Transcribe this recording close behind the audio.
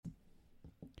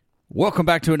Welcome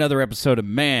back to another episode of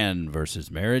Man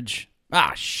vs. Marriage.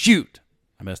 Ah, shoot.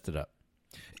 I messed it up.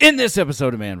 In this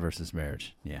episode of Man vs.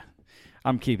 Marriage. Yeah,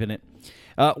 I'm keeping it.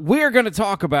 We're going to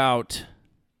talk about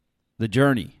the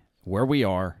journey, where we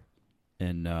are,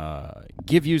 and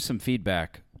give you some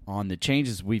feedback on the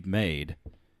changes we've made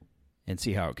and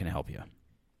see how it can help you.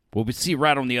 We'll see you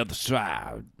right on the other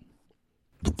side.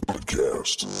 The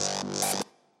podcast.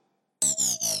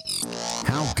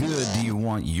 How good do you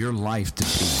want your life to be?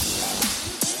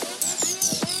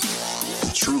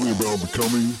 It's truly about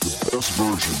becoming the best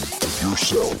version of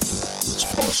yourself that's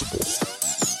possible.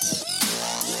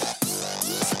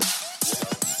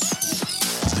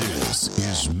 This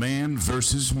is Man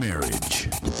vs. Marriage.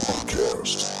 The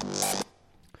podcast.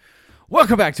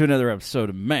 Welcome back to another episode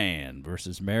of Man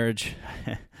vs. Marriage.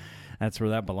 That's where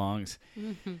that belongs.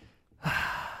 Mm-hmm.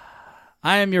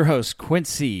 I am your host,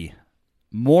 Quincy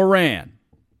Moran,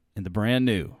 in the brand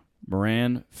new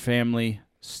Moran Family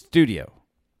Studio,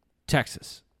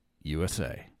 Texas,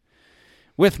 USA,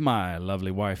 with my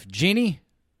lovely wife, Jeannie.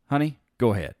 Honey,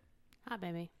 go ahead. Hi,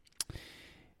 baby.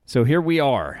 So here we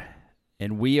are,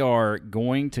 and we are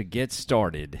going to get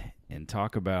started and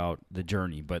talk about the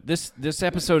journey. But this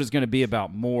episode is going to be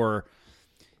about more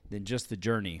than just the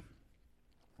journey.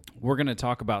 We're going to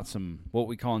talk about some, what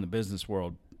we call in the business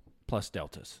world, plus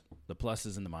deltas, the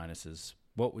pluses and the minuses.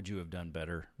 What would you have done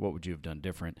better? What would you have done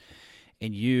different?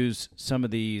 And use some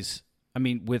of these. I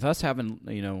mean, with us having,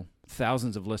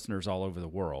 thousands of listeners all over the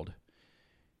world,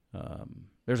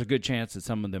 there's a good chance that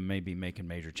some of them may be making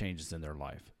major changes in their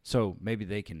life. So maybe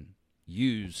they can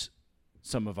use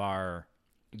some of our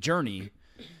journey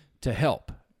to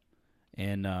help.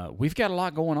 And we've got a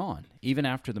lot going on. Even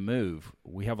after the move,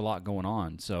 we have a lot going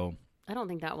on. So I don't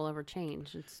think that will ever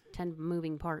change. It's 10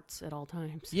 moving parts at all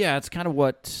times. yeah, it's kind of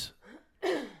what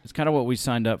we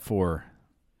signed up for.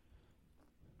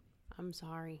 I'm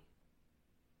sorry.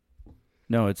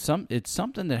 No, it's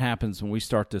something that happens when we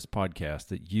start this podcast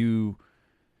that you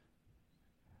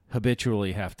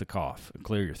habitually have to cough and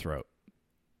clear your throat.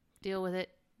 Deal with it.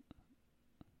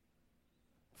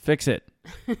 Fix it.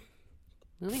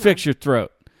 Fix your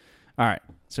throat. All right,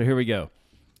 so here we go.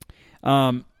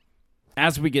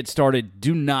 As we get started,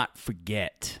 do not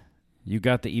forget, you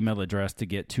got the email address to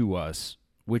get to us,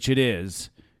 which it is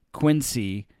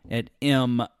Quincy at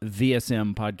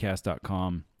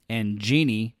mvsmpodcast.com, and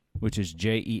Jeannie, which is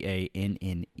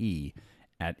JEANNE,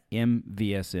 at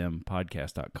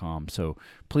mvsmpodcast.com. So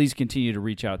please continue to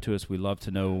reach out to us. We love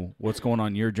to know what's going on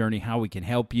in your journey, how we can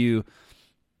help you,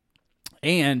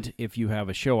 and if you have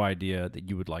a show idea that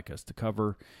you would like us to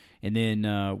cover. And then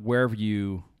wherever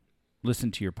you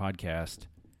listen to your podcast,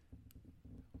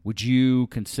 would you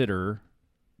consider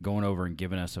going over and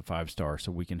giving us a 5-star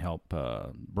so we can help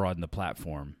broaden the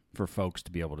platform for folks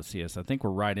to be able to see us? I think we're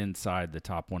right inside the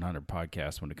top 100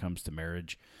 podcasts when it comes to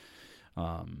marriage.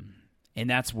 And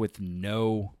that's with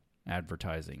no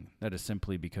advertising. That is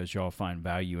simply because y'all find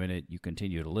value in it. You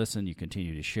continue to listen. You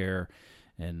continue to share.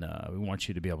 And we want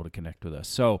you to be able to connect with us.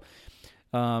 So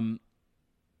early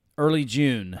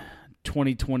June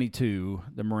 2022,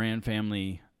 the Moran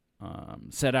family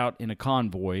set out in a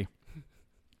convoy,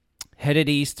 headed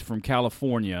east from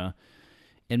California,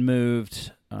 and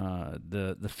moved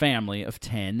the family of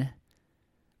 10,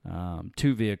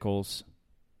 2 vehicles,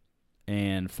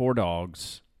 and 4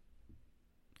 dogs,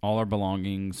 all our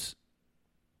belongings,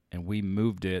 and we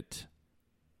moved it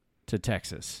to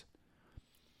Texas.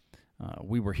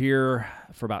 We were here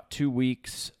for about 2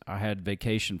 weeks. I had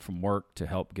vacation from work to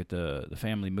help get the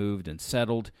family moved and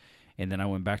settled. And then I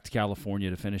went back to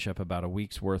California to finish up about a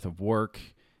week's worth of work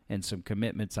and some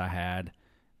commitments I had.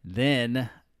 Then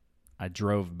I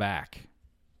drove back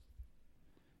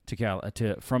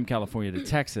from California to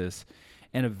Texas.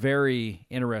 And a very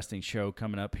interesting show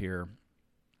coming up here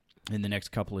in the next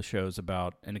couple of shows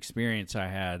about an experience I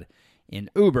had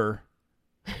in Uber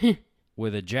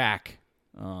with a Jack.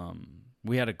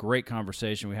 We had a great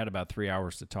conversation. We had about 3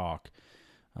 hours to talk.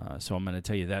 So I'm going to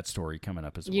tell you that story coming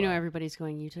up as well. You know, everybody's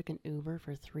going, you took an Uber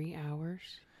for 3 hours?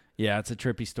 Yeah, it's a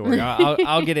trippy story.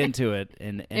 I'll get into it.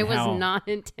 And it was not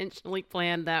intentionally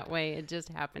planned that way. It just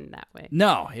happened that way.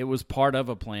 No, it was part of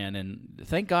a plan. And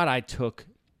thank God I took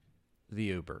the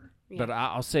Uber. Yeah. But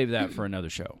I'll save that for another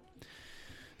show.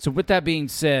 So with that being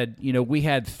said, we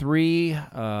had three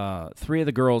of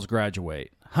the girls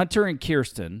graduate. Hunter and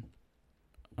Kirsten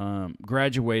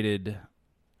graduated,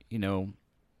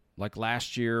 like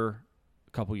last year,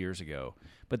 a couple years ago.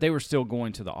 But they were still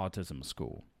going to the autism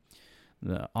school,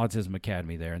 the Autism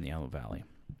Academy there in the Antelope Valley.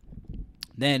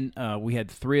 Then we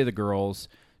had 3 of the girls.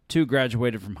 2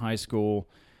 graduated from high school.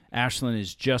 Ashlyn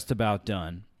is just about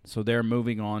done. So they're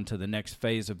moving on to the next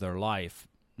phase of their life.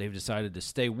 They've decided to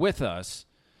stay with us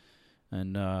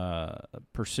and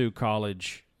pursue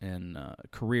college and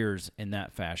careers in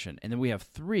that fashion. And then we have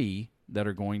 3 that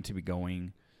are going to be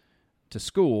going to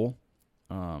school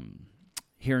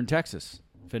here in Texas,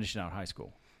 finishing out high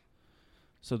school.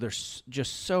 So there's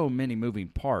just so many moving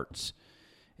parts.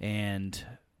 And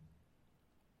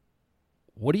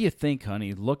what do you think,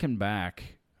 honey, looking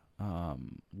back,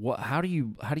 how do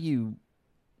you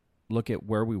look at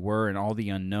where we were and all the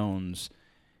unknowns,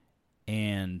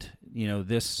 and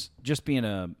this just being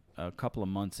a couple of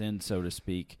months in, so to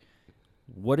speak?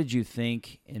 What did you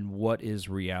think, and what is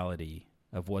reality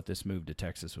of what this move to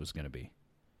Texas was going to be?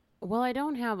 Well, I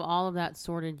don't have all of that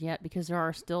sorted yet because there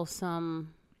are still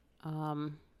some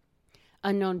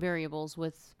unknown variables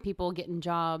with people getting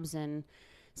jobs and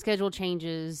schedule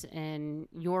changes and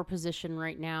your position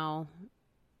right now.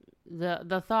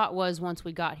 The thought was once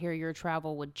we got here, your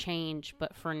travel would change.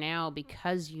 But for now,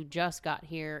 because you just got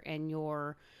here and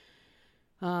your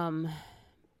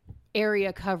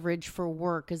area coverage for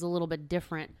work is a little bit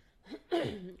different.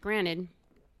 Granted,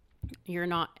 you're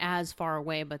not as far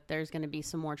away, but there's going to be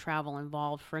some more travel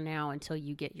involved for now until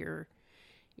you get your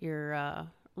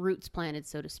roots planted,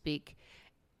 so to speak.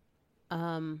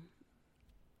 I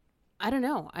don't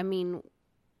know. I mean,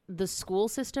 the school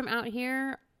system out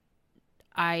here,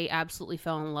 I absolutely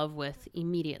fell in love with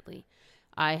immediately.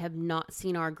 I have not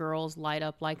seen our girls light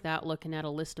up like that looking at a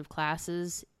list of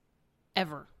classes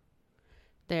ever.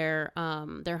 Their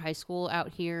high school out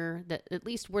here, that at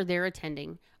least where they're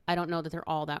attending, I don't know that they're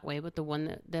all that way, but the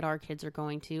one that our kids are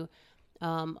going to,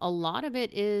 a lot of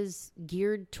it is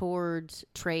geared towards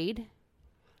trade.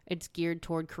 It's geared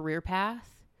toward career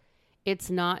path.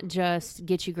 It's not just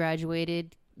get you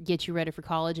graduated, get you ready for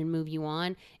college and move you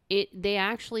on. They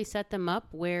actually set them up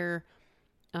where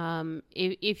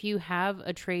if you have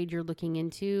a trade you're looking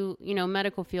into,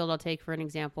 medical field, I'll take for an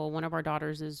example. One of our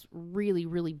daughters is really,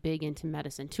 really big into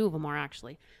medicine. 2 of them are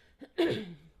actually.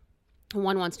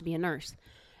 One wants to be a nurse.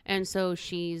 And so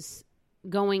she's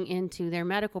going into their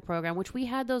medical program, which we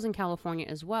had those in California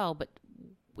as well, but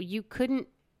you couldn't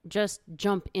just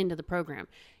jump into the program.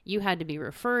 You had to be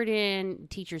referred in.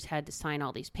 Teachers had to sign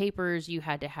all these papers. You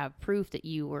had to have proof that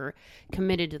you were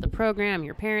committed to the program.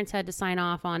 Your parents had to sign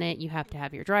off on it. You have to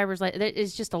have your driver's license.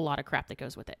 It's just a lot of crap that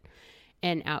goes with it.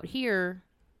 And out here,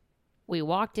 we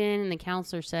walked in and the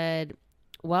counselor said,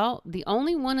 well, the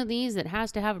only one of these that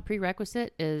has to have a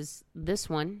prerequisite is this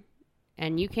one.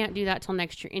 And you can't do that till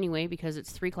next year anyway because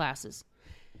it's 3 classes.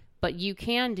 But you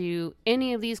can do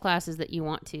any of these classes that you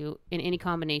want to in any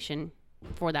combination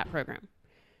for that program.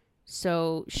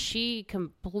 So she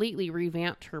completely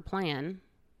revamped her plan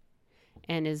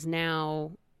and is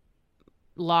now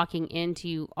locking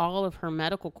into all of her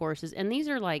medical courses. And these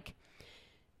are like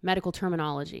medical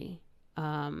terminology,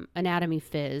 anatomy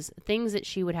phys, things that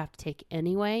she would have to take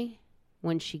anyway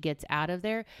when she gets out of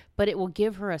there. But it will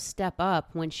give her a step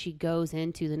up when she goes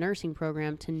into the nursing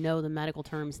program to know the medical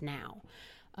terms now.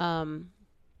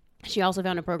 She also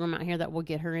found a program out here that will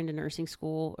get her into nursing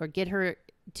school or get her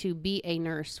to be a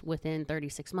nurse within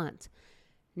 36 months.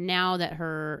 Now that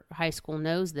her high school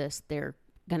knows this, they're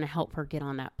going to help her get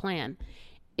on that plan.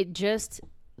 It just,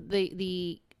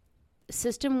 the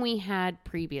system we had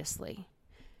previously,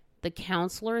 the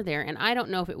counselor there, and I don't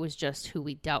know if it was just who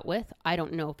we dealt with. I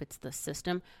don't know if it's the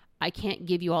system. I can't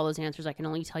give you all those answers. I can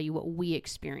only tell you what we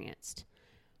experienced.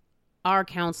 Our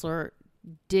counselor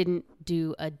didn't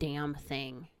do a damn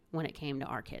thing when it came to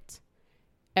our kids.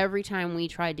 Every time we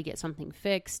tried to get something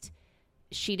fixed,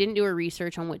 she didn't do her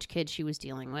research on which kids she was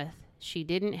dealing with. She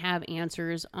didn't have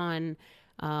answers on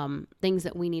things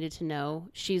that we needed to know.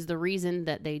 She's the reason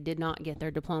that they did not get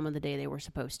their diploma the day they were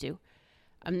supposed to.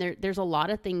 There's a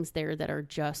lot of things there that are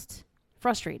just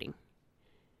frustrating.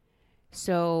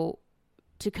 So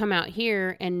to come out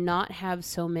here and not have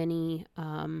so many...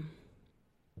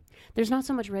 there's not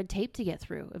so much red tape to get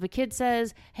through. If a kid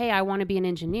says, hey, I want to be an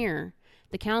engineer,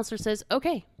 the counselor says,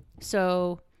 okay,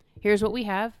 so here's what we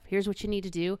have. Here's what you need to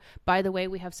do. By the way,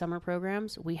 we have summer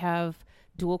programs. We have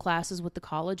dual classes with the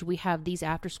college. We have these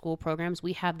after school programs.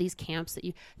 We have these camps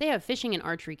they have fishing and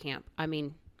archery camp. I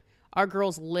mean, our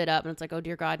girls lit up and it's like, oh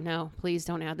dear God, no, please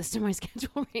don't add this to my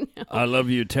schedule right now. I love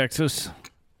you, Texas.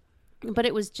 But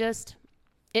it was just,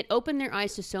 it opened their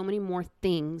eyes to so many more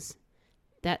things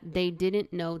that they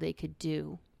didn't know they could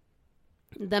do.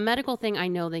 The medical thing I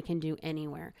know they can do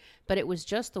anywhere, but it was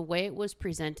just the way it was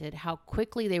presented, how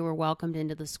quickly they were welcomed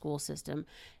into the school system.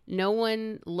 No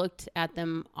one looked at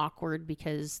them awkward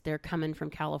because they're coming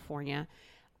from California.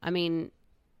 I mean,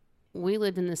 we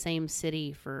lived in the same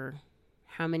city for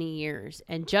how many years.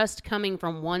 And just coming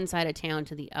from one side of town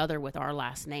to the other with our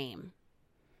last name,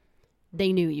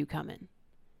 they knew you coming.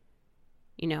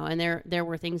 You know, and there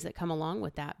were things that come along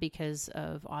with that because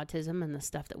of autism and the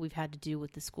stuff that we've had to do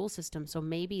with the school system. So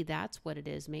maybe that's what it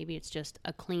is. Maybe it's just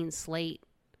a clean slate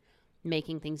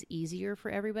making things easier for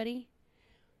everybody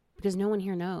because no one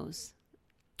here knows.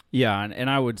 Yeah, and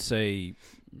I would say,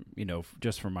 you know,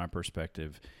 just from my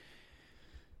perspective,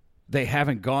 they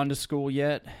haven't gone to school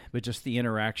yet, but just the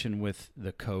interaction with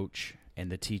the coach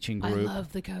and the teaching group. I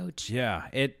love the coach. Yeah,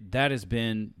 that has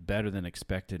been better than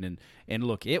expected. And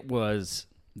look, it was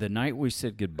the night we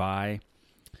said goodbye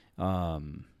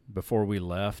before we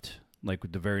left, like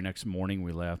the very next morning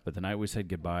we left, but the night we said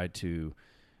goodbye to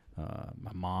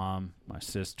my mom, my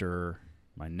sister,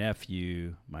 my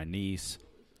nephew, my niece,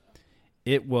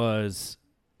 it was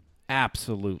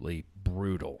absolutely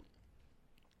brutal.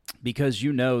 Because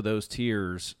you know those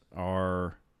tears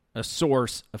are a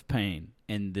source of pain.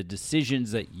 And the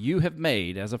decisions that you have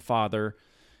made as a father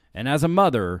and as a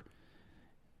mother,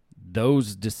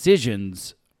 those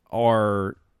decisions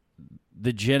are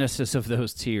the genesis of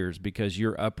those tears because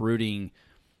you're uprooting,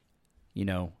 you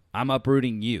know, I'm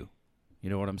uprooting you. You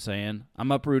know what I'm saying?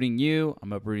 I'm uprooting you.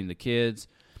 I'm uprooting the kids.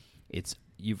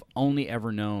 You've only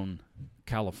ever known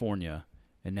California.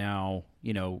 And now,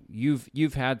 you know,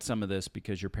 you've had some of this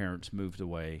because your parents moved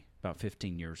away about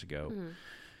 15 years ago. Mm-hmm.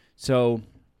 So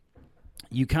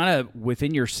you kind of,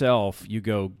 within yourself, you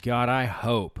go, God, I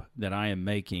hope that I am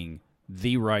making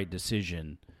the right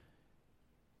decision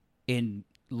in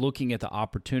looking at the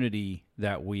opportunity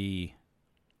that we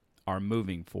are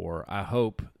moving for. I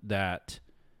hope that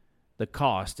the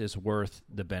cost is worth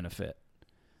the benefit.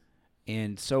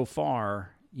 And so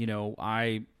far, you know,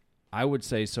 I would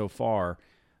say so far,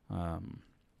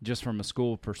 just from a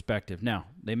school perspective. Now,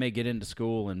 they may get into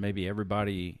school and maybe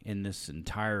everybody in this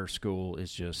entire school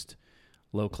is just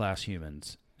low-class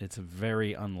humans. It's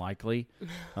very unlikely.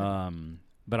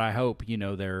 But I hope, you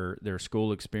know, their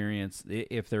school experience,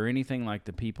 if they're anything like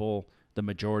the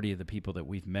majority of the people that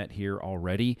we've met here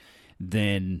already,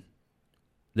 then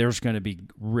there's going to be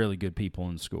really good people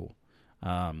in school.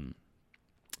 And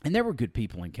there were good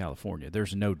people in California.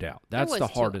 There's no doubt. That's the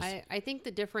hardest. I think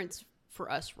the difference for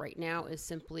us right now is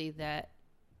simply that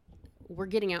we're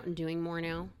getting out and doing more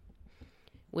now,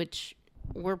 which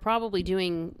we're probably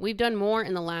doing. We've done more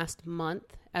in the last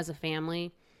month as a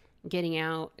family, getting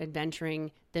out,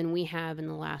 adventuring, than we have in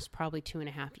the last probably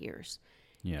 2.5 years.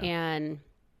 Yeah. And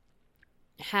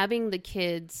having the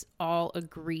kids all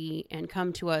agree and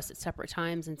come to us at separate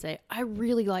times and say, I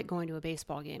really like going to a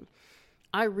baseball game.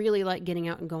 I really like getting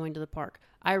out and going to the park.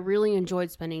 I really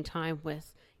enjoyed spending time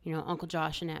with, you know, Uncle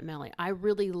Josh and Aunt Melly. I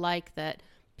really like that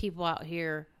people out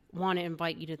here want to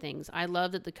invite you to things. I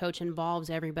love that the coach involves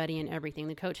everybody in everything.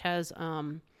 The coach has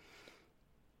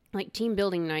like team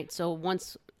building nights. So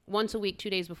once a week, 2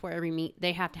 days before every meet,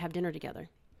 they have to have dinner together.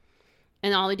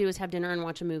 And all they do is have dinner and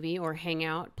watch a movie or hang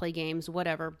out, play games,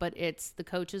 whatever. But it's the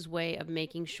coach's way of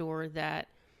making sure that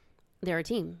they're a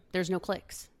team. There's no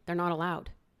cliques. They're not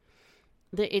allowed.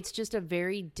 It's just a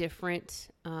very different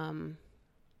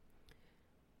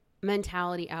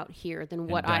mentality out here than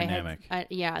what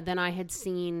than I had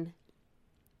seen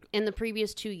in the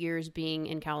previous 2 years being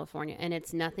in California. And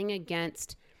it's nothing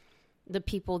against the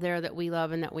people there that we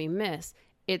love and that we miss.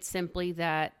 It's simply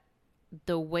that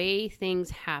the way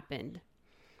things happened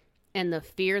and the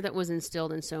fear that was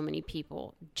instilled in so many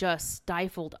people just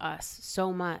stifled us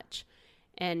so much.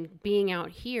 And being out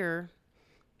here,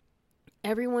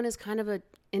 everyone is kind of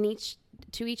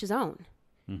to each his own.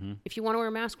 Mm-hmm. If you want to wear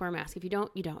a mask, wear a mask. If you don't,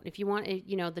 you don't. If you want,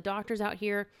 you know, the doctors out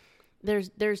here, there's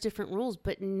different rules,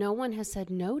 but no one has said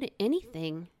no to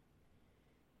anything.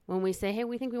 When we say, hey,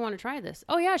 we think we want to try this.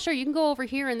 Oh yeah, sure. You can go over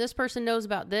here and this person knows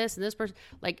about this and this person,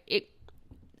 like it,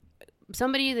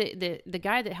 somebody, the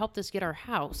guy that helped us get our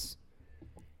house,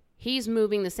 he's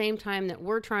moving the same time that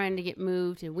we're trying to get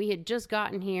moved. And we had just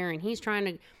gotten here and he's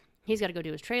got to go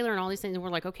do his trailer and all these things. And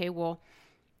we're like, okay, well,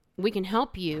 we can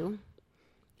help you.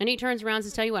 And he turns around and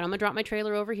says, tell you what, I'm going to drop my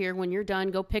trailer over here. When you're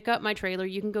done, go pick up my trailer.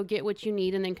 You can go get what you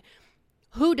need. And then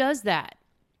who does that?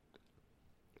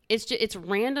 It's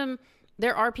random.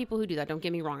 There are people who do that. Don't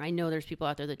get me wrong. I know there's people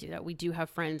out there that do that. We do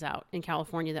have friends out in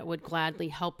California that would gladly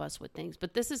help us with things.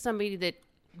 But this is somebody that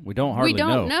we don't hardly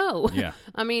know. Yeah.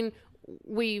 I mean,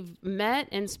 we've met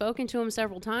and spoken to him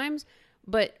several times,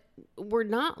 but we're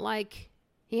not like,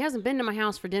 he hasn't been to my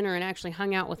house for dinner and actually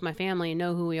hung out with my family and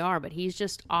know who we are, but he's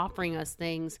just offering us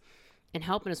things and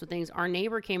helping us with things. Our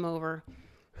neighbor came over.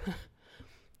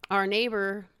 Our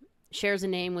neighbor shares a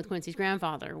name with Quincy's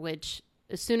grandfather, which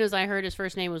as soon as I heard his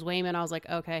first name was Wayman, I was like,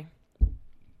 okay,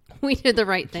 we did the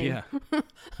right thing. Yeah,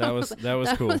 that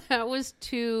was cool. That was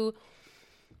too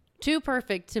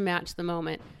perfect to match the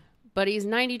moment. But he's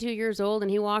 92 years old, and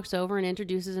he walks over and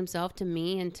introduces himself to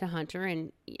me and to Hunter.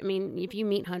 And I mean, if you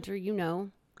meet Hunter, you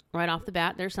know right off the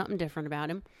bat there's something different about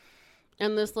him.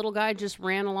 And this little guy just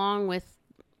ran along with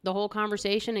the whole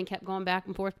conversation and kept going back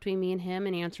and forth between me and him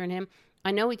and answering him.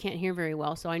 I know he can't hear very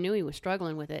well, so I knew he was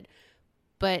struggling with it.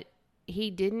 But he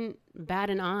didn't bat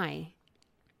an eye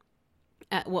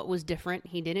at what was different.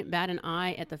 He didn't bat an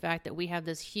eye at the fact that we have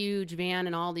this huge van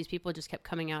and all these people just kept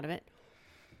coming out of it.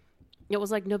 It was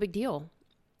like no big deal.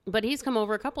 But he's come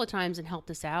over a couple of times and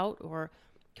helped us out, or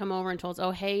come over and told us,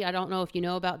 oh, hey, I don't know if you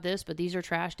know about this, but these are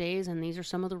trash days and these are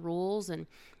some of the rules. And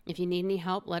if you need any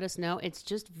help, let us know. It's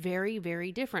just very,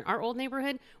 very different. Our old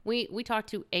neighborhood, we talked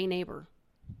to a neighbor.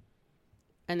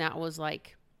 And that was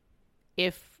like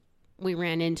if we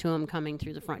ran into him coming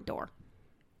through the front door.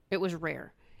 It was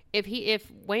rare. If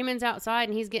Wayman's outside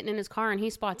and he's getting in his car and he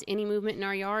spots any movement in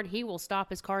our yard, he will stop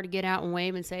his car to get out and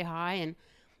wave and say hi, and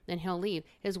then he'll leave.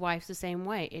 His wife's the same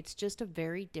way. It's just a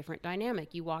very different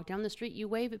dynamic. You walk down the street, you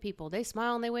wave at people. They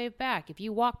smile and they wave back. If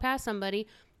you walk past somebody,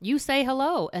 you say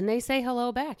hello and they say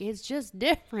hello back. It's just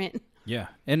different. Yeah,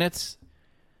 and that's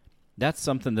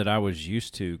something that I was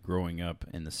used to growing up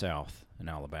in the South in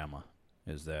Alabama,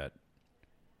 is that,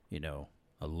 you know,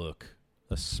 a look,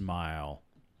 a smile,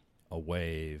 a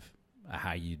wave, a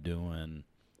how you doing,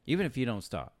 even if you don't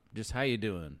stop, just how you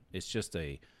doing. It's just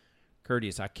a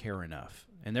courteous, I care enough.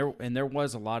 And there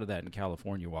was a lot of that in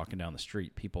California. Walking down the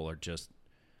street, people are just,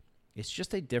 it's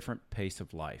just a different pace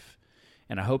of life.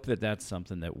 And I hope that that's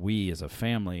something that we as a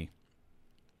family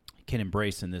can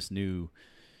embrace in this new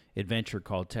adventure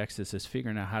called Texas, is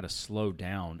figuring out how to slow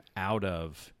down out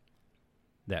of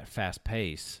that fast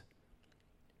pace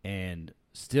and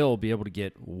still be able to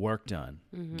get work done,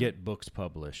 get books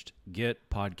published, get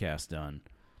podcasts done,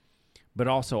 but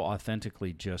also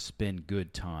authentically just spend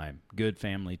good time, good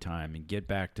family time, and get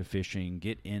back to fishing,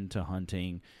 get into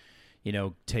hunting, you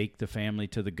know, take the family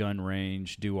to the gun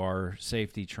range, do our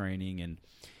safety training, and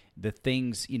the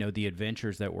things, you know, the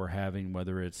adventures that we're having,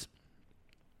 whether it's,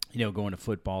 you know, going to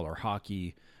football or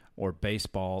hockey or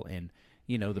baseball. And,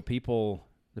 you know, the people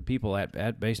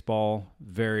at baseball,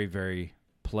 very, very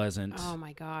pleasant. Oh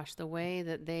my gosh, the way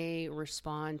that they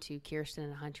respond to Kirsten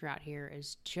and Hunter out here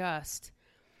is just,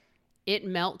 it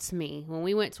melts me. When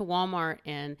we went to Walmart,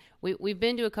 and we've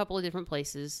been to a couple of different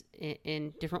places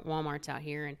in different Walmarts out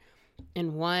here,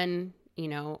 and one, you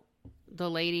know, the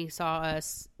lady saw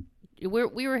us.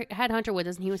 We had Hunter with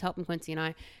us, and he was helping Quincy and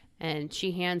I. And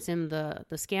she hands him the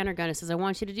scanner gun and says, I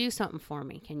want you to do something for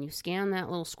me. Can you scan that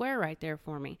little square right there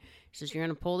for me? She says, you're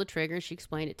going to pull the trigger. She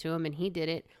explained it to him, and he did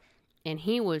it. And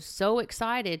he was so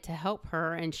excited to help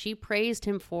her, and she praised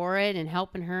him for it and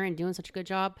helping her and doing such a good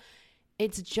job.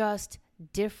 It's just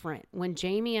different. When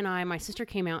Jamie and my sister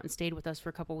came out and stayed with us for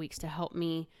a couple weeks to help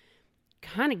me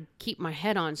kind of keep my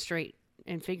head on straight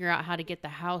and figure out how to get the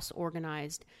house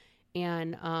organized.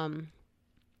 And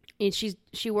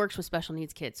she works with special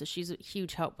needs kids, so she's a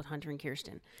huge help with Hunter and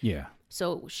Kirsten. Yeah.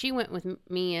 So she went with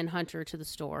me and Hunter to the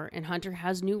store, and Hunter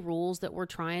has new rules that we're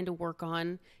trying to work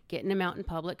on getting them out in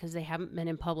public because they haven't been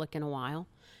in public in a while.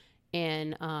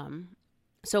 And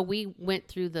so we went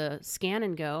through the scan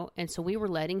and go, and so we were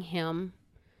letting him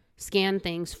scan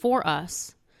things for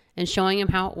us and showing him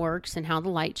how it works and how the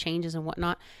light changes and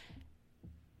whatnot.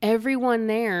 Everyone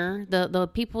there, the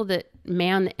people that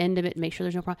man the end of it and make sure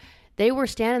there's no problem, they were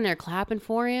standing there clapping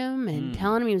for him and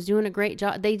telling him he was doing a great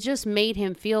job. They just made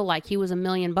him feel like he was $1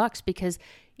 million because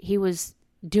he was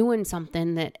doing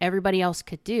something that everybody else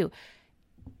could do.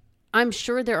 I'm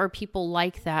sure there are people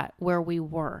like that where we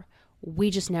were.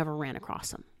 We just never ran across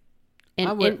them. And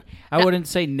I wouldn't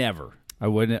say never. I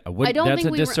wouldn't. I don't that's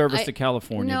think a disservice to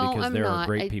California because I'm there not. are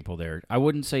great people there. I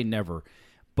wouldn't say never,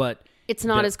 but it's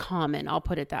not as common. I'll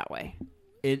put it that way.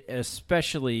 It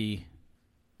especially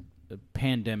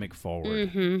pandemic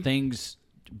forward things,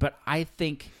 but I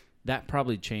think that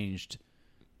probably changed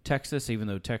Texas, even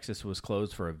though Texas was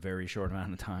closed for a very short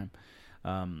amount of time.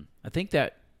 I think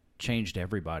that changed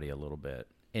everybody a little bit,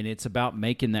 and it's about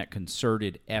making that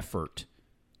concerted effort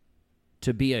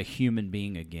to be a human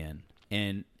being again,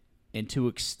 and to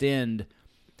extend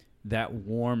that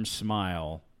warm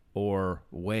smile or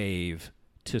wave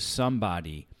to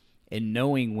somebody, and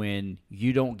knowing when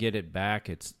you don't get it back,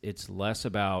 it's less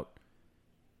about,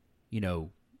 you know,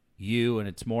 you, and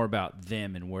it's more about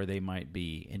them and where they might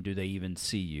be and do they even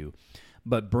see you.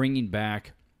 But bringing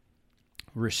back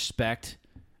respect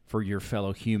for your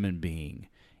fellow human being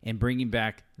and bringing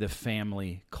back the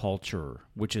family culture,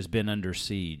 which has been under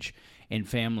siege, and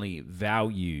family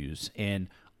values and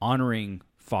honoring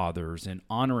fathers and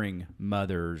honoring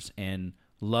mothers and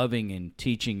loving and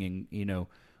teaching and, you know,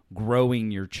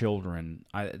 growing your children.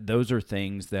 Those are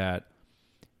things that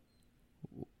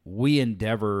we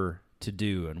endeavor to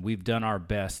do, and we've done our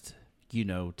best, you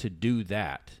know, to do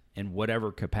that in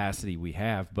whatever capacity we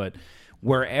have. But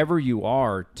wherever you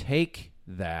are, take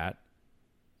that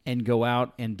and go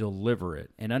out and deliver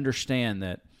it, and understand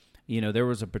that, you know, there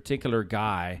was a particular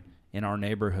guy in our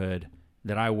neighborhood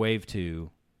that I waved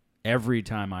to every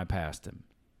time I passed him.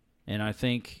 And I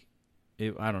think,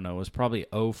 I don't know, it was probably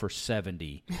 0 for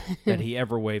 70 that he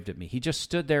ever waved at me. He just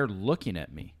stood there looking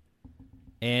at me.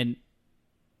 And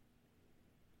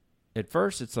at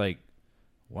first it's like,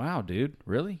 wow, dude,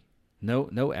 really?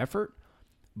 No effort?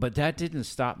 But that didn't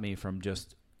stop me from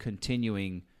just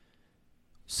continuing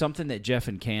something that Jeff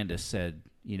and Candace said,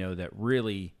 you know, that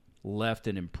really left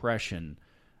an impression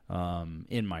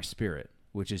in my spirit,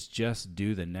 which is just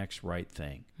do the next right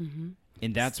thing. Mm-hmm.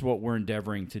 And that's what we're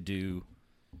endeavoring to do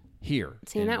here.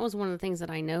 See, and that was one of the things that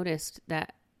I noticed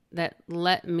that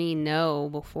let me know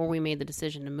before we made the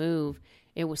decision to move,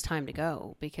 it was time to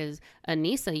go. Because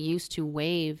Anissa used to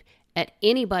wave at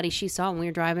anybody she saw when we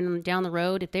were driving down the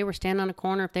road. If they were standing on a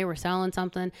corner, if they were selling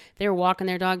something, if they were walking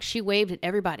their dog, she waved at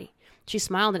everybody. She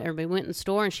smiled at everybody. Went in the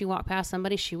store and she walked past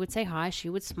somebody, she would say hi, she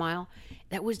would smile.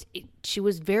 She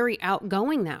was very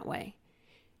outgoing that way.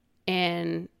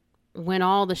 And when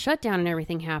all the shutdown and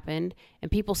everything happened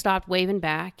and people stopped waving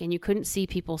back and you couldn't see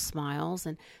people's smiles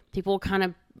and people kind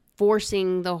of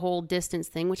forcing the whole distance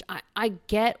thing, which I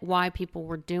get why people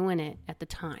were doing it at the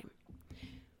time.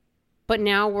 But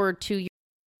now we're 2 years.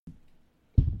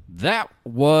 That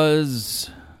was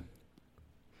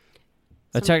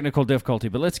a technical difficulty,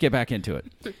 but let's get back into it.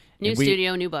 New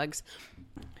studio, new bugs.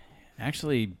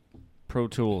 Actually, Pro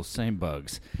Tools, same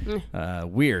bugs.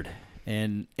 Weird.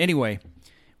 And anyway,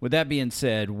 with that being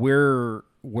said, we're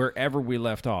wherever we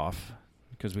left off,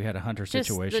 because we had a Hunter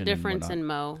situation. Just the difference in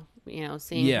Mo, you know,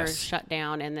 seeing her shut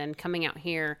down and then coming out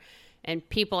here and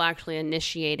people actually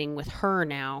initiating with her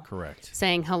now. Correct.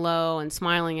 Saying hello and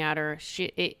smiling at her.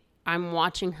 I'm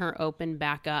watching her open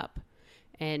back up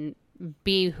and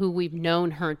be who we've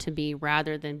known her to be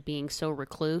rather than being so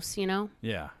recluse, you know?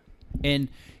 Yeah. And,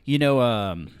 you know,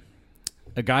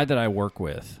 a guy that I work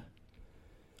with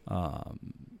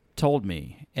told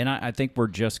me, and I think we're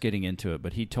just getting into it,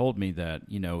 but he told me that,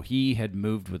 you know, he had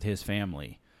moved with his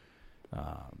family.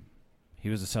 He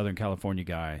was a Southern California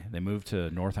guy. They moved to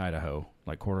North Idaho,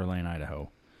 like Coeur d'Alene, Idaho,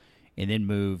 and then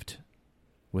moved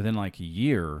within like a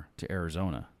year to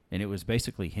Arizona. And it was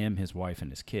basically him, his wife, and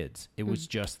his kids. It was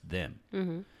just them.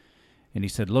 Mm-hmm. And he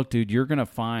said, look, dude, you're going to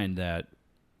find that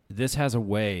this has a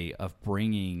way of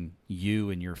bringing you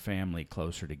and your family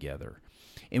closer together.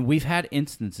 And we've had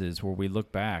instances where we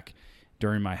look back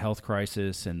during my health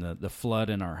crisis and the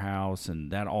flood in our house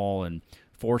and that all, and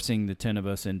forcing the 10 of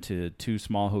us into 2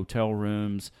 small hotel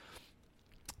rooms.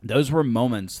 Those were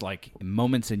moments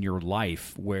in your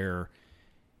life where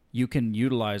you can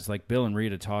utilize, like Bill and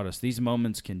Rita taught us, these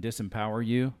moments can disempower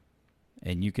you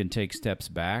and you can take steps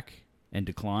back and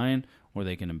decline, or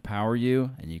they can empower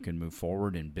you and you can move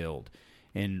forward and build.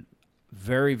 And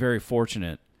very, very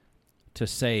fortunate to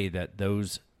say that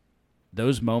those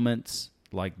moments,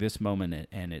 like this moment,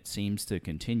 and it seems to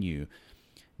continue,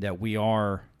 that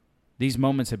these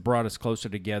moments have brought us closer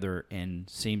together and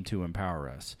seem to empower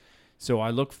us. So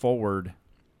I look forward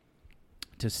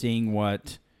to seeing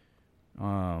what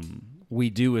we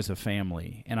do as a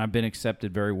family. And I've been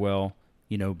accepted very well,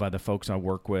 you know, by the folks I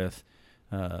work with,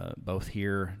 both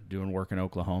here doing work in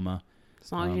Oklahoma.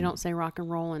 As long as you don't say rock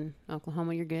and roll in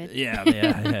Oklahoma, you're good. Yeah,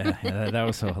 that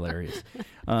was so hilarious.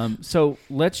 So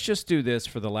let's just do this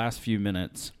for the last few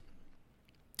minutes.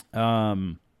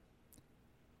 For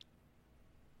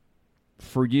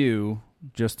you,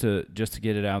 just to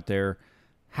get it out there,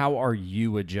 how are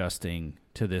you adjusting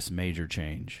to this major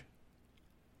change?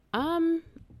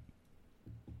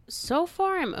 So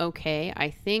far I'm okay. I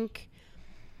think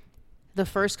the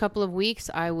first couple of weeks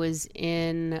I was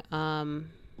in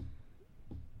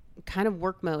kind of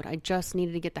work mode. I just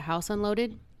needed to get the house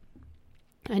unloaded.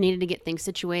 I needed to get things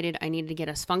situated. I needed to get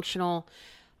us functional.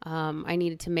 I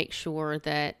needed to make sure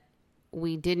that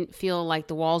we didn't feel like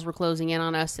the walls were closing in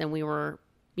on us and we were,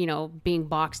 you know, being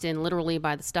boxed in literally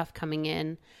by the stuff coming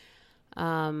in.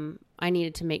 I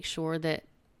needed to make sure that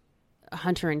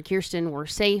Hunter and Kirsten were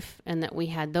safe and that we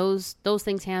had those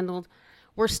things handled.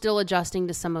 We're still adjusting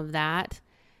to some of that.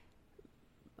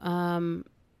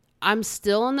 I'm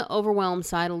still on the overwhelmed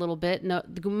side a little bit. No,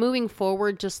 moving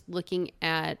forward, just looking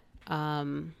at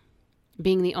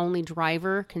being the only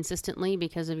driver consistently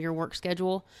because of your work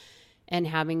schedule and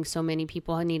having so many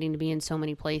people needing to be in so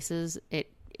many places,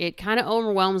 it kind of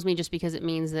overwhelms me, just because it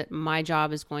means that my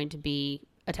job is going to be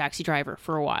a taxi driver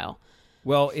for a while.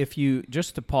 Well, if you,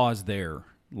 just to pause there,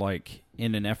 like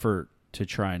in an effort to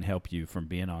try and help you from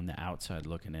being on the outside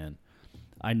looking in,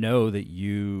 I know that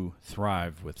you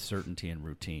thrive with certainty and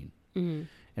routine. Mm-hmm.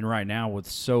 And right now, with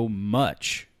so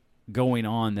much going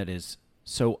on that is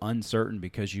so uncertain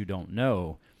because you don't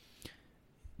know,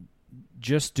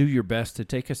 just do your best to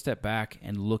take a step back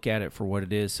and look at it for what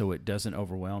it is, so it doesn't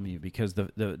overwhelm you, because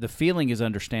the feeling is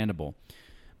understandable.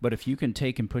 But if you can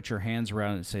take and put your hands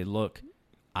around it and say, look,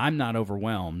 I'm not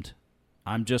overwhelmed.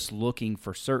 I'm just looking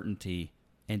for certainty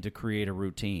and to create a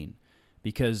routine.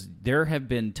 Because there have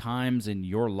been times in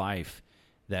your life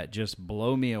that just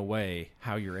blow me away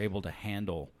how you're able to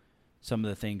handle some of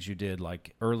the things you did.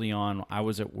 Like early on, I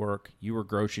was at work, you were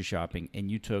grocery shopping,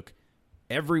 and you took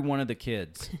every one of the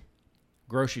kids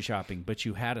grocery shopping, but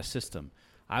you had a system.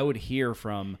 I would hear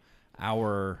from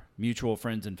our mutual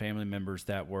friends and family members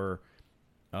that were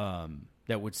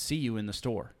that would see you in the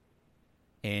store.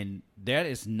 And that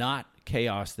is not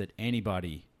chaos that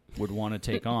anybody would want to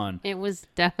take on. It was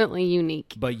definitely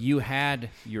unique. But you had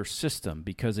your system,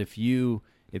 because if you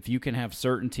can have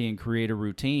certainty and create a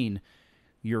routine,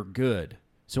 you're good.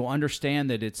 So understand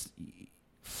that it's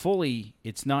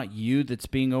not you that's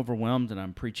being overwhelmed, and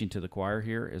I'm preaching to the choir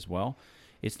here as well.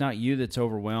 It's not you that's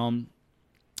overwhelmed.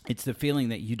 It's the feeling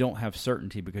that you don't have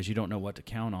certainty because you don't know what to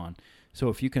count on. So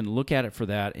if you can look at it for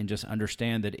that and just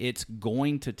understand that it's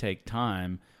going to take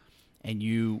time, and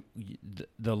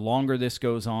the longer this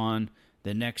goes on,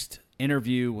 the next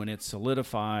interview, when it's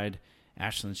solidified,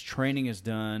 Ashlyn's training is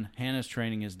done, Hannah's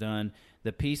training is done,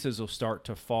 the pieces will start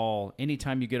to fall.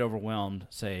 Anytime you get overwhelmed,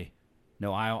 say,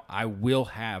 no, I will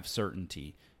have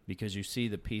certainty, because you see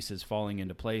the pieces falling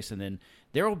into place. And then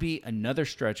there will be another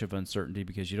stretch of uncertainty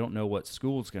because you don't know what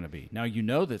school is going to be. Now, you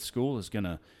know that school is going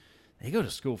to, they go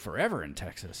to school forever in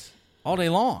Texas, all day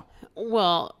long.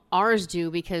 Well, ours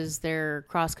do, because their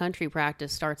cross-country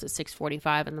practice starts at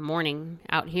 6:45 in the morning.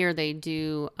 Out here, they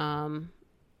do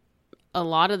a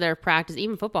lot of their practice,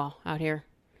 even football out here.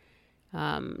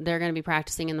 They're going to be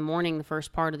practicing in the morning the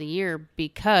first part of the year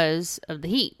because of the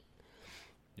heat.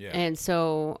 Yeah. And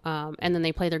so, and then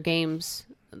they play their games.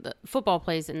 The football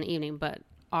plays in the evening, but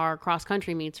our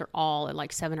cross-country meets are all at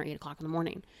like 7 or 8 o'clock in the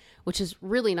morning, which is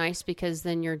really nice, because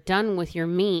then you're done with your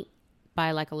meet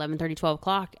by like 11:30, 12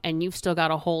 o'clock, and you've still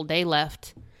got a whole day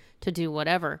left to do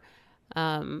whatever.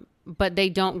 But they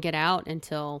don't get out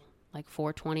until like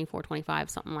 4:20, 4:25,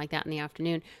 something like that in the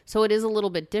afternoon. So it is a little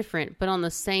bit different. But on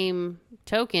the same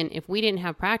token, if we didn't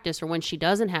have practice, or when she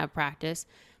doesn't have practice,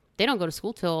 they don't go to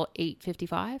school till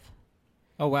 8:55.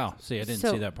 Oh, wow. See, I didn't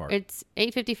see that part. It's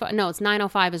 8:55. No, it's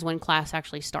 9:05 is when class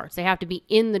actually starts. They have to be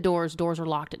in the doors. Doors are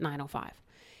locked at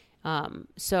 9:05.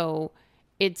 So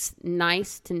it's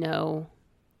nice to know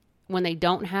when they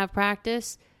don't have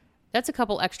practice, that's a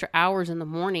couple extra hours in the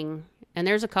morning. And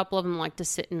there's a couple of them like to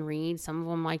sit and read. Some of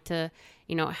them like to,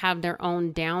 have their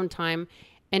own downtime.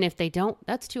 And if they don't,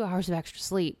 that's 2 hours of extra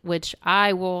sleep, which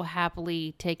I will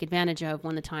happily take advantage of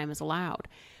when the time is allowed.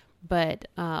 But,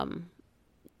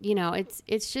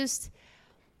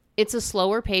 it's a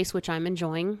slower pace, which I'm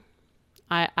enjoying.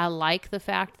 I like the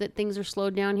fact that things are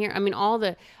slowed down here. I mean,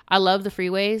 I love the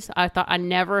freeways. I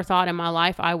never thought in my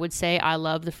life I would say I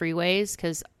love the freeways,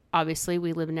 because obviously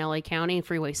we live in LA County and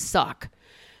freeways suck.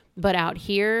 But out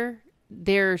here,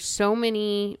 there's so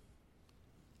many.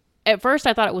 At first,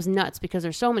 I thought it was nuts because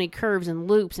there's so many curves and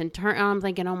loops and turn. I'm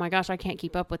thinking, oh my gosh, I can't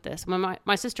keep up with this.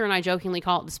 My sister and I jokingly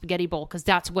call it the spaghetti bowl, because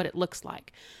that's what it looks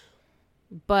like.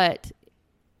 But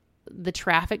the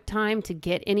traffic time to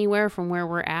get anywhere from where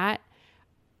we're at,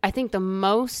 I think the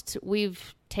most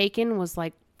we've taken was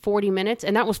like 40 minutes,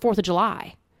 and that was 4th of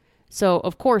July. So,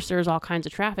 of course, there's all kinds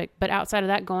of traffic. But outside of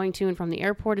that, going to and from the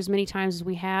airport as many times as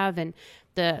we have, and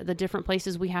the different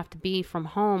places we have to be from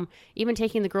home, even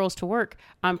taking the girls to work,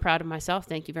 I'm proud of myself.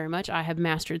 Thank you very much. I have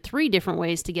mastered 3 different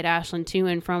ways to get Ashlyn to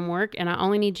and from work, and I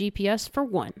only need GPS for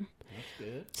 1. That's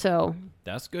good. So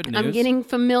that's good news. I'm getting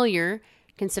familiar,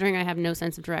 considering I have no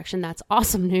sense of direction. That's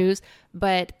awesome news.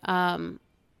 But I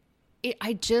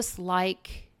just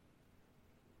like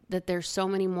that there's so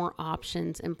many more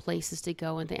options and places to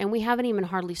go, and we haven't even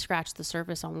hardly scratched the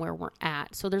surface on where we're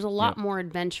at. So there's a lot more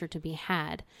adventure to be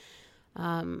had.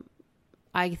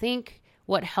 I think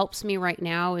what helps me right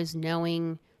now is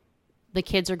knowing the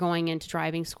kids are going into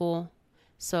driving school.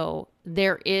 So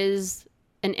there is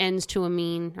an ends to a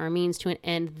mean, or a means to an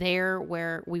end there,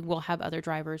 where we will have other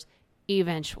drivers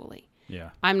eventually. Yeah.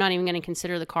 I'm not even going to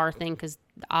consider the car thing, because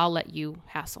I'll let you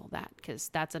hassle that, because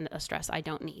that's a stress I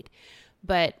don't need.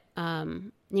 But,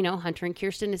 Hunter and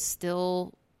Kirsten is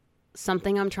still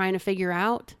something I'm trying to figure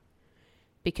out,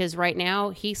 because right now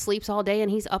he sleeps all day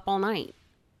and he's up all night.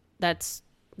 That's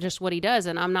just what he does.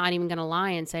 And I'm not even going to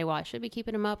lie and say, well, I should be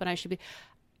keeping him up and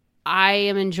I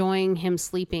am enjoying him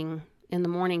sleeping in the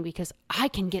morning because I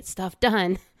can get stuff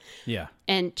done. Yeah.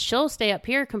 And she'll stay up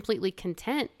here completely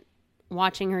content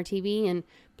watching her TV and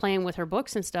playing with her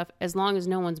books and stuff. As long as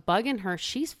no one's bugging her,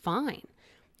 she's fine.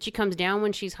 She comes down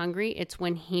when she's hungry. It's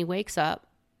when he wakes up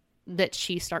that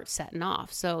she starts setting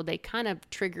off. So they kind of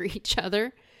trigger each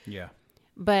other. Yeah.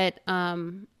 But,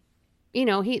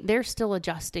 they're still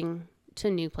adjusting to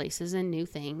new places and new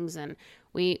things. And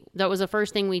that was the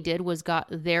first thing we did, was got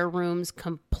their rooms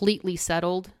completely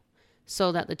settled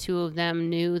so that the two of them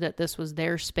knew that this was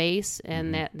their space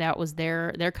and that was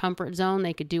their comfort zone.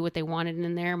 They could do what they wanted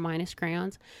in there, minus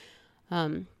crayons.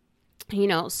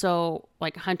 So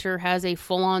like Hunter has a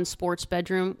full-on sports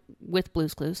bedroom with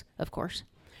Blue's Clues, of course.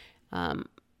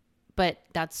 But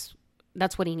that's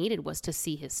what he needed, was to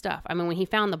see his stuff. I mean, when he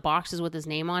found the boxes with his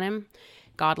name on him,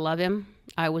 God love him,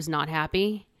 I was not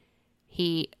happy.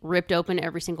 He ripped open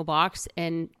every single box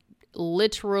and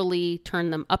literally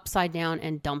turned them upside down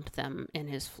and dumped them in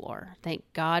his floor. Thank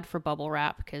God for bubble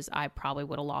wrap, because I probably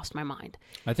would have lost my mind.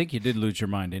 I think you did lose your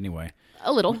mind anyway.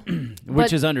 A little.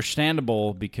 Which is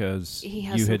understandable, because he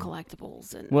has some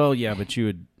collectibles. Well, yeah, but you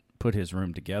had put his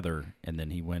room together, and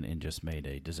then he went and just made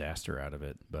a disaster out of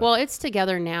it. But. Well, it's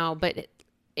together now, but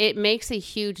it makes a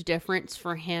huge difference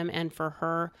for him and for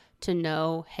her to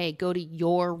know, hey, go to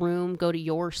your room, go to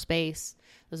your space.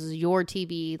 This is your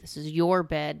TV. This is your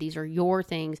bed. These are your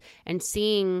things. And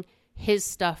seeing his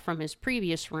stuff from his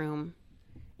previous room,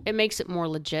 it makes it more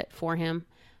legit for him.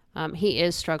 He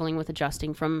is struggling with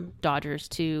adjusting from Dodgers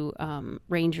to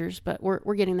Rangers, but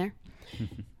we're getting there.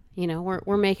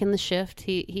 We're making the shift.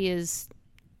 He is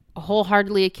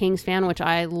wholeheartedly a Kings fan, which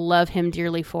I love him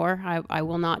dearly for. I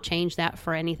will not change that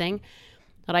for anything.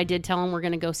 But I did tell him we're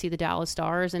going to go see the Dallas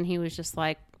Stars, and he was just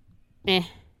like, eh.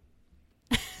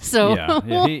 So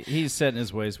yeah, he's set in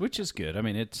his ways, which is good. I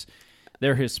mean,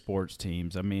 they're his sports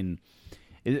teams. I mean,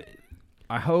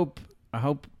 I hope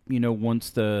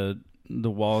once the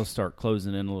walls start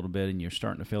closing in a little bit and you're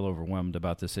starting to feel overwhelmed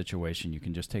about the situation, you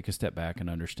can just take a step back and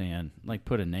understand, like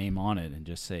put a name on it and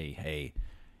just say, hey,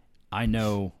 I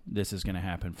know this is going to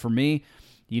happen. For me,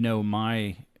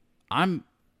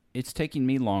 it's taking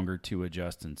me longer to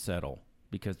adjust and settle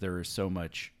because there is so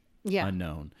much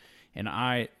unknown. And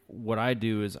what I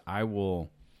do is I will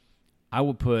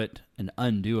put an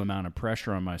undue amount of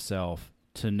pressure on myself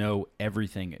to know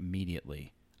everything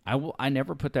immediately. I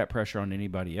never put that pressure on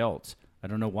anybody else. I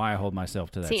don't know why I hold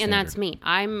myself to that standard. And that's me.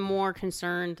 I'm more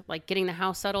concerned, like getting the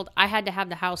house settled. I had to have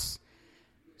the house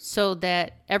so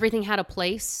that everything had a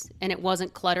place and it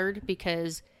wasn't cluttered,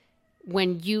 because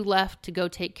when you left to go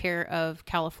take care of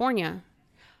California,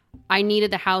 I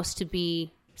needed the house to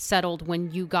be settled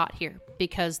when you got here,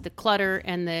 because the clutter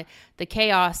and the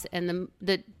chaos and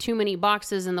the too many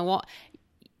boxes in the wall,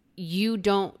 you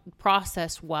don't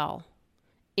process well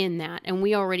in that. And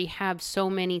we already have so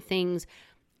many things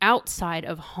outside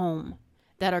of home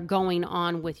that are going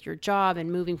on with your job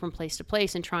and moving from place to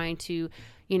place and trying to,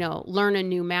 learn a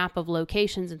new map of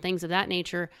locations and things of that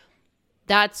nature.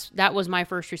 That was my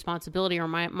first responsibility, or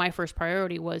my first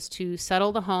priority, was to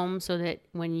settle the home so that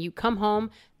when you come home,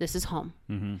 this is home.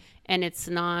 Mm-hmm. And it's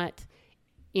not,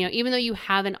 even though you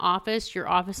have an office, your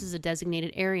office is a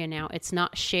designated area now. It's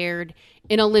not shared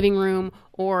in a living room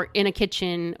or in a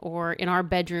kitchen or in our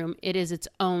bedroom. It is its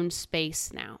own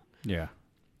space now. Yeah.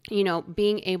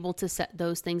 Being able to set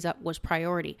those things up was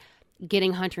priority.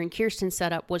 Getting Hunter and Kirsten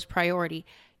set up was priority.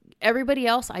 Everybody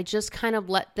else, I just kind of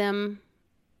let them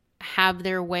have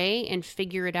their way and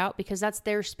figure it out, because that's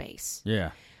their space.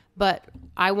 Yeah. But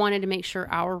I wanted to make sure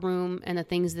our room and the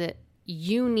things that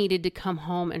you needed to come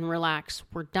home and relax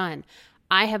were done.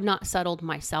 I have not settled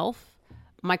myself.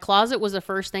 My closet was the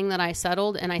first thing that I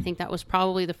settled, and I think that was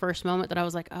probably the first moment that I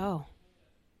was like, oh,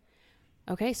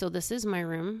 okay, so this is my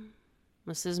room.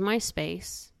 This is my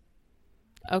space.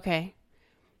 Okay.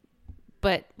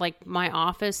 But like my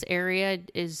office area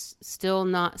is still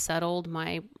not settled.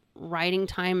 My writing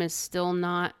time is still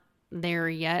not there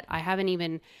yet.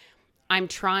 I'm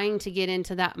trying to get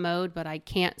into that mode, but I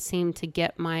can't seem to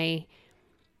get my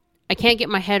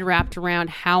head wrapped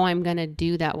around how I'm going to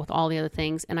do that with all the other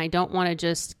things. And I don't want to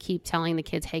just keep telling the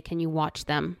kids, hey, can you watch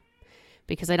them?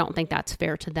 Because I don't think that's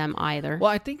fair to them either.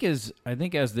 Well, I think as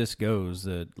this goes,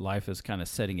 that life is kind of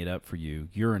setting it up for you.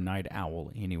 You're a night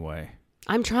owl anyway.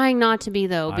 I'm trying not to be,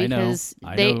 though, because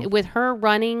I know. With her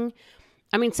running,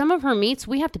 some of her meets,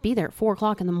 we have to be there at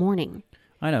 4:00 in the morning.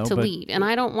 I know, to but leave. And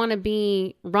I don't want to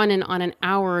be running on an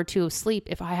hour or two of sleep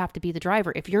if I have to be the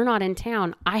driver. If you're not in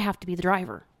town, I have to be the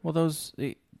driver. well,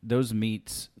 those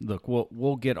meets. Look,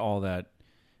 we'll get all that.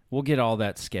 We'll get all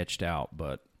that sketched out.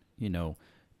 But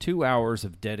 2 hours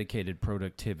of dedicated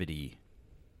productivity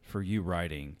for you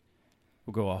writing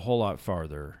will go a whole lot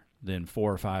farther than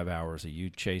 4 or 5 hours of you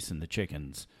chasing the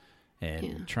chickens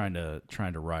and trying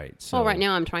to write. So Well, right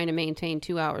now I'm trying to maintain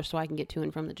 2 hours so I can get to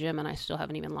and from the gym, and I still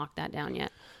haven't even locked that down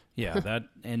yet. yeah, that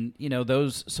and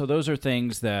those. So those are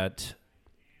things that,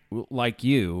 like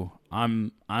you,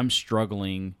 I'm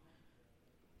struggling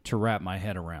to wrap my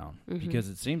head around because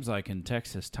it seems like in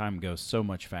Texas time goes so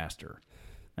much faster,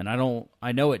 and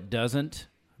I know it doesn't,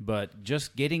 but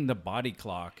just getting the body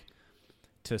clock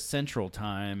to Central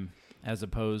Time as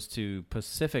opposed to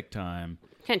Pacific Time.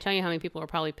 Can't tell you how many people are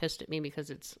probably pissed at me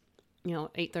because it's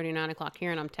 8:30, 9 o'clock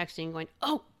here, and I'm texting going,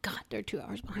 oh God, they're 2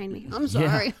 hours behind me. I'm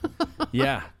sorry.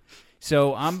 Yeah.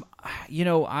 So I'm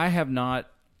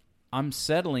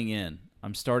settling in.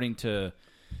 I'm starting to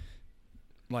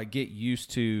get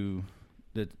used to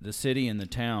the city and the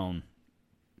town,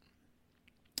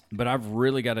 but I've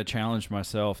really got to challenge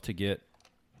myself to get,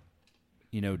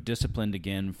 disciplined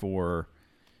again for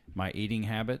my eating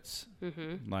habits.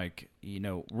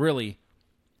 Mm-hmm. Really,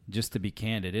 just to be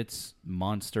candid, it's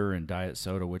Monster and Diet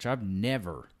Soda, which I've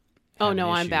never Oh had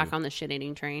no, an I'm issue. back on the shit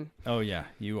eating train. Oh yeah,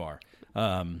 you are.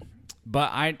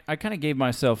 But I kind of gave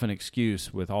myself an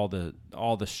excuse with all the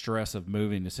stress of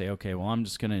moving to say, okay, well, I'm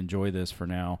just going to enjoy this for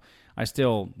now. I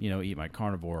still, eat my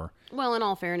carnivore. Well, in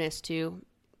all fairness, too,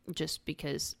 just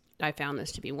because I found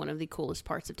this to be one of the coolest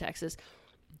parts of Texas,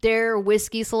 their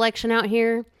whiskey selection out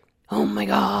here, oh my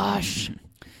gosh.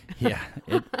 Yeah.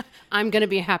 I'm going to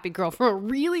be a happy girl for a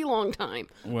really long time.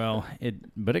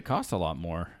 But it costs a lot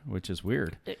more, which is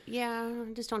weird. Yeah,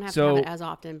 I just don't have to So- have it as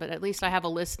often, but at least I have a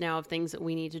list now of things that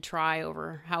we need to try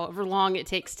over however long it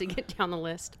takes to get down the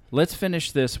list. Let's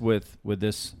finish this with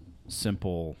this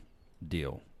simple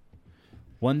deal.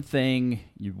 One thing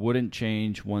you wouldn't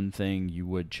change, one thing you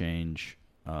would change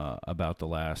about the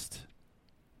last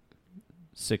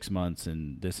 6 months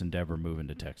in this endeavor moving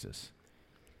to Texas.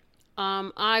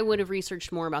 I would have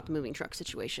researched more about the moving truck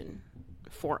situation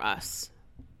for us.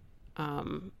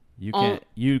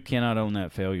 You cannot own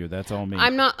that failure. That's all me.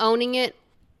 I'm not owning it.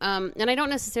 And I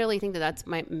don't necessarily think that that's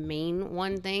my main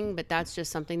one thing, but that's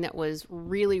just something that was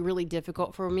really, really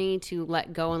difficult for me to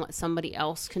let go and let somebody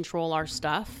else control our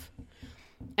stuff.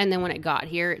 And then when it got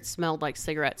here, it smelled like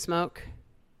cigarette smoke.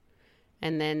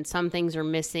 And then some things are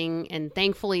missing. And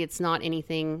thankfully, it's not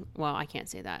anything. Well, I can't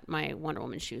say that. My Wonder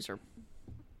Woman shoes are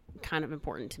kind of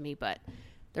important to me, but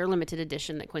they're limited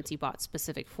edition that Quincy bought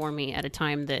specific for me at a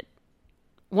time that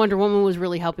Wonder Woman was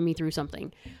really helping me through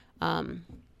something. And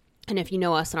if you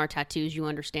know us and our tattoos, you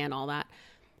understand all that.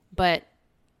 But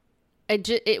I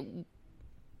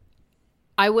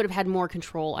would have had more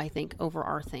control, I think, over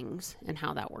our things and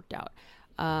how that worked out.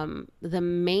 The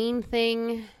main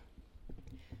thing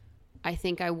I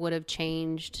think I would have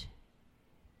changed.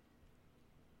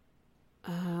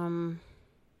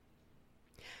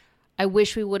 I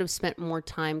wish we would have spent more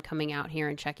time coming out here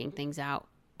and checking things out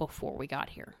before we got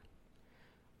here.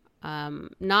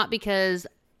 Not because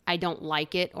I don't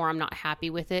like it or I'm not happy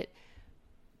with it,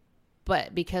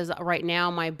 but because right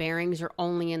now my bearings are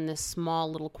only in this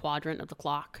small little quadrant of the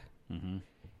clock. Mm-hmm.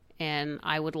 And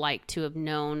I would like to have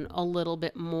known a little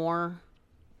bit more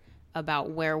about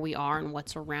where we are and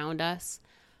what's around us.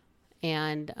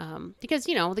 And because,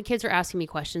 the kids are asking me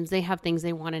questions. They have things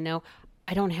they want to know.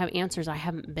 I don't have answers. I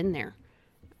haven't been there.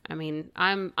 I mean,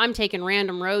 I'm taking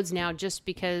random roads now just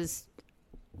because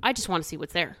I just want to see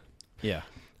what's there. Yeah.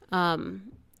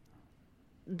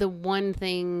 The one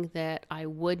thing that I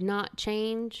would not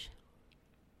change,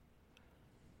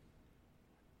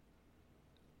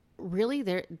 really,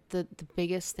 the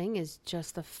biggest thing is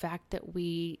just the fact that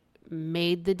we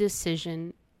made the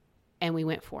decision and we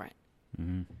went for it.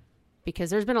 Mm-hmm. Because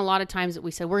there's been a lot of times that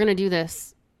we said, we're going to do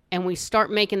this, and we start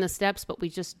making the steps, but we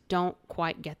just don't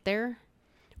quite get there,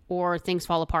 or things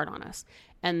fall apart on us.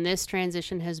 And this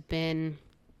transition has been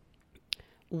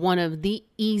one of the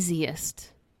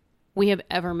easiest we have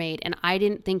ever made, and I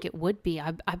didn't think it would be.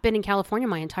 I've been in California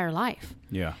my entire life.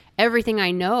 Yeah. Everything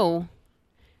I know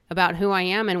about who I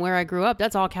am and where I grew up,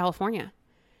 that's all California.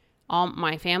 All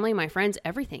my family, my friends,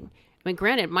 everything. I mean,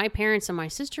 granted, my parents and my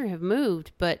sister have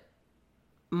moved, but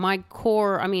my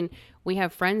core, we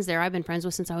have friends there I've been friends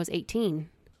with since I was 18.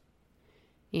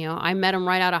 I met them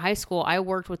right out of high school. I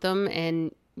worked with them,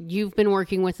 and you've been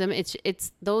working with them. It's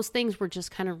those things were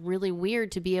just kind of really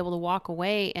weird to be able to walk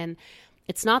away. And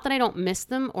it's not that I don't miss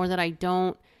them or that I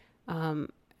don't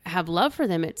have love for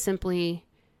them. It's simply,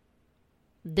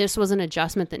 this was an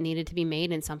adjustment that needed to be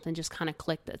made, and something just kind of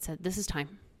clicked that said, this is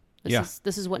time.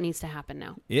 This is what needs to happen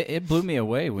now. It blew me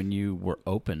away when you were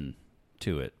open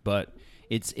to it, but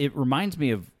it reminds me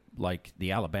of like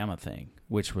the Alabama thing,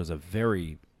 which was a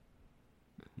very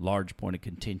large point of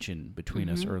contention between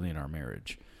us early in our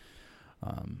marriage.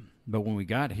 But when we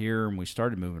got here and we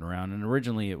started moving around, and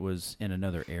originally it was in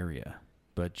another area,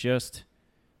 but just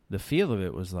the feel of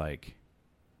it was like,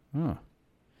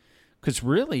 because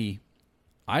really,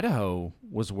 Idaho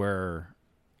was where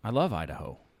I love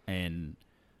Idaho, and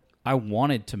I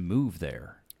wanted to move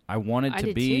there. I wanted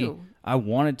to be. Too. I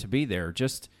wanted to be there.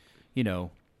 Just, the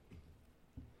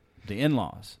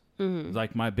in-laws,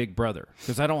 like my big brother,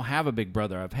 because I don't have a big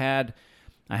brother.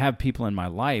 I have people in my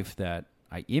life that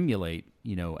I emulate,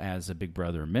 as a big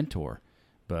brother and mentor,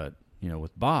 but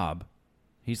with Bob,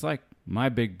 he's like my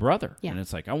big brother, and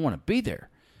it's like I want to be there.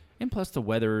 And plus the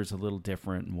weather is a little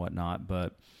different and whatnot,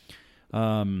 but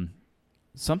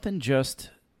something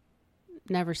just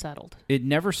never settled. It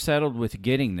never settled with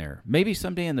getting there. Maybe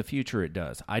someday in the future it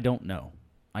does. I don't know.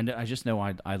 I just know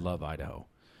I love Idaho.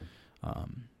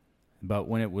 But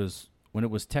when it was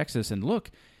Texas, and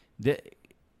look,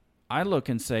 I look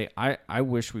and say I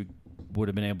wish we would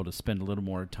have been able to spend a little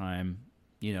more time,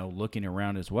 looking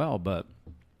around as well. But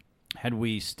had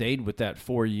we stayed with that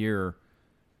 4-year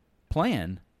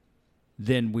plan,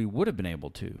 then we would have been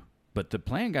able to. But the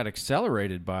plan got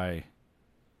accelerated by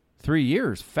 3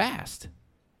 years fast.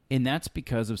 And that's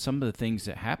because of some of the things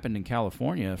that happened in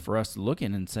California for us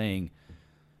looking and saying,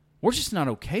 we're just not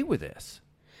okay with this.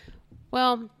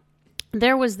 Well,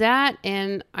 there was that,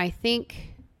 and I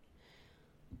think,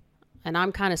 and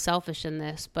I'm kind of selfish in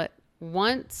this, but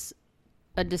once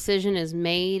a decision is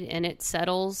made and it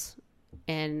settles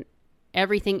and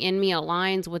everything in me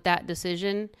aligns with that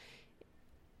decision,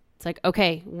 it's like,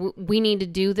 okay, we need to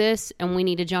do this, and we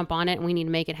need to jump on it, and we need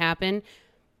to make it happen,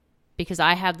 because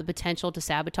I have the potential to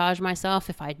sabotage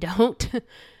myself if I don't.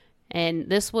 And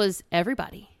this was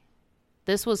everybody.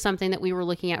 This was something that we were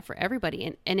looking at for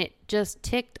everybody. And it just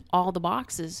ticked all the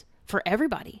boxes for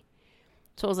everybody.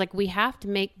 So it was like, we have to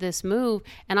make this move.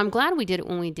 And I'm glad we did it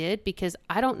when we did, because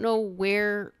I don't know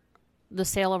where the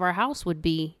sale of our house would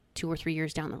be 2 or 3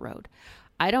 years down the road.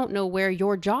 I don't know where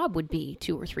your job would be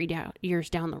 2 or 3 years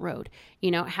down the road.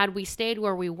 Had we stayed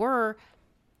where we were,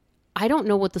 I don't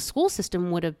know what the school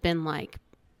system would have been like.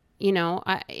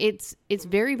 It's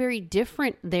very, very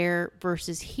different there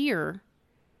versus here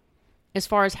as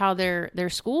far as how their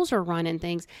schools are run and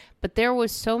things. But there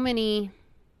was so many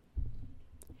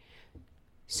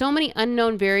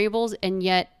unknown variables, and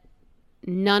yet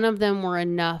none of them were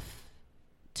enough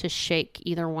to shake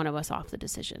either one of us off the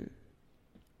decision.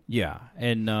 Yeah.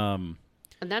 And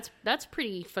that's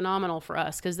pretty phenomenal for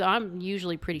us, because I'm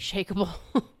usually pretty shakeable.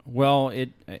 Well,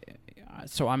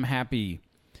 so I'm happy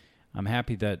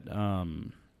that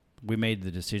we made the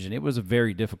decision. It was a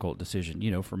very difficult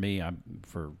decision. For me,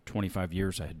 for 25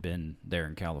 years I had been there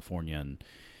in California, and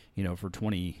for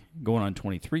going on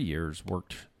 23 years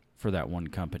worked for that one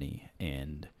company,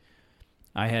 and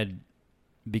I had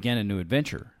began a new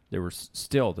adventure. There was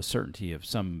still the certainty of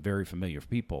some very familiar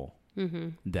people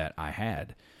that I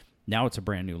had. Now it's a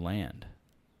brand new land.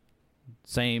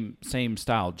 Same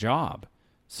style job,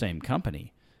 same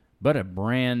company, but a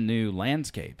brand new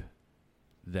landscape.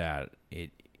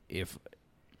 If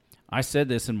I said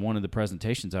this in one of the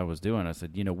presentations I was doing, I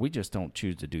said, we just don't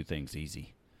choose to do things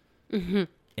easy. And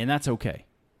that's okay.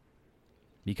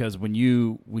 Because when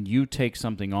you take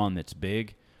something on that's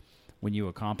big, when you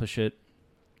accomplish it,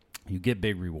 you get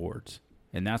big rewards.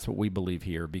 And that's what we believe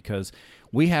here, because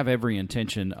we have every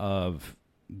intention of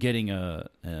getting a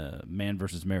Man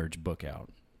versus Marriage book out.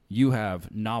 You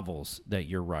have novels that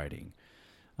you're writing.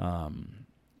 And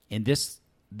this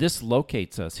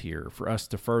locates us here for us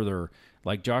to further,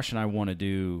 like Josh and I want to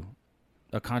do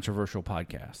a controversial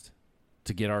podcast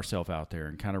to get ourselves out there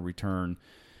and kind of return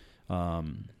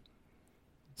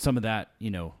some of that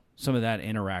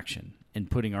interaction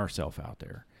and putting ourselves out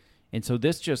there. And so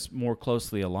this just more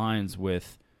closely aligns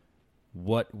with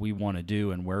what we want to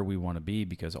do and where we want to be,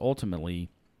 because ultimately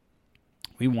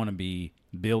we want to be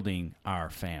building our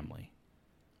family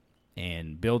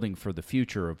and building for the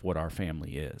future of what our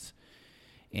family is.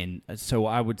 And so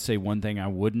I would say one thing I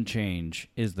wouldn't change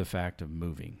is the fact of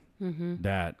moving.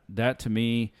 That to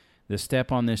me, the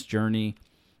step on this journey,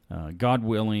 God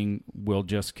willing, will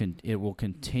it will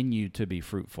continue to be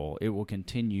fruitful. It will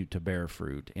continue to bear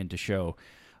fruit and to show.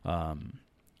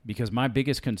 Because my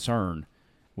biggest concern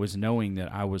was knowing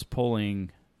that I was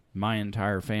pulling my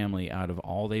entire family out of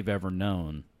all they've ever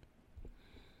known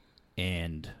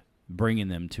and bringing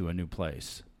them to a new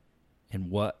place. And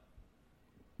what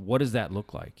does that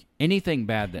look like? Anything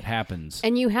bad that happens.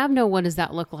 And you have no what does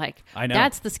that look like. I know.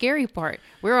 That's the scary part.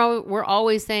 We're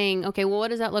always saying, okay, well, what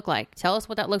does that look like? Tell us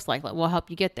what that looks like. We'll help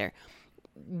you get there.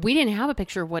 We didn't have a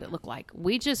picture of what it looked like.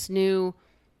 We just knew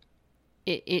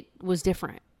it was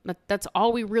different. But that's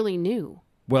all we really knew.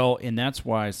 Well, and that's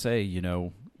why I say,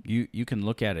 you can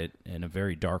look at it in a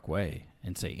very dark way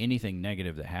and say anything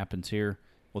negative that happens here,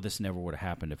 well, this never would have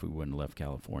happened if we wouldn't have left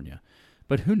California.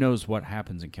 But who knows what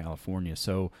happens in California?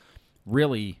 So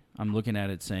really, I'm looking at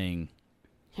it saying,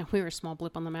 yeah, we were a small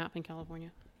blip on the map in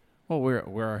California. well,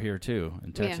 we're here too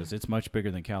in Texas. Yeah. It's much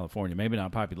bigger than California. Maybe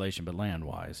not population, but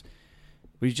land-wise.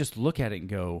 We just look at it and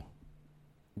go,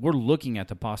 we're looking at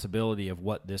the possibility of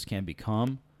what this can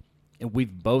become. And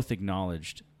we've both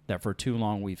acknowledged that for too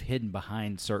long we've hidden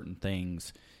behind certain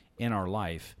things in our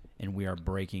life, and we are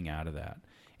breaking out of that.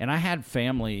 And I had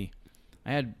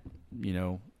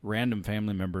random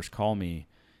family members call me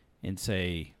and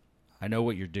say, I know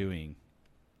what you're doing.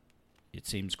 It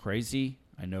seems crazy.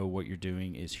 I know what you're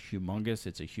doing is humongous.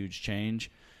 It's a huge change.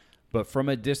 But from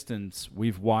a distance,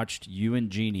 we've watched you and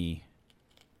Jeannie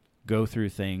go through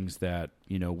things that,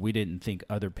 we didn't think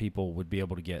other people would be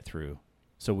able to get through.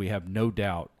 So we have no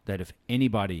doubt that if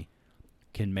anybody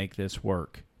can make this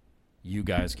work, you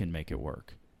guys can make it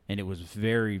work. And it was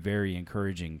very, very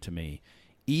encouraging to me.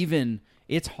 Even,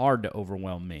 it's hard to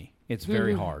overwhelm me. It's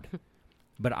very hard.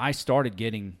 But I started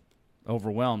getting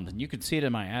overwhelmed. And you could see it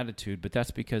in my attitude, but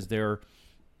that's because there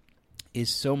is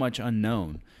so much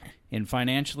unknown. And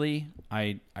financially,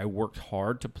 I worked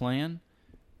hard to plan,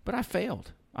 but I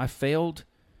failed. I failed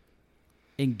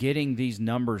in getting these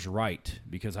numbers right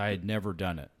because I had never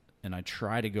done it. And I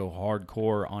try to go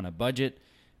hardcore on a budget,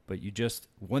 but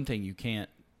one thing you can't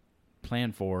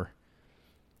plan for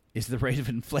is the rate of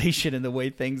inflation and the way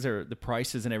the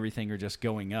prices and everything are just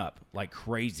going up like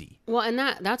crazy. Well, and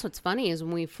that's what's funny is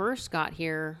when we first got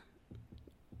here,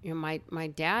 my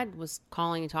dad was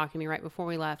calling and talking to me right before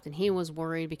we left, and he was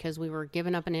worried because we were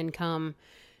giving up an income.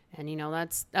 And,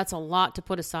 that's a lot to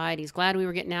put aside. He's glad we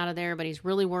were getting out of there, but he's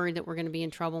really worried that we're going to be in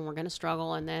trouble and we're going to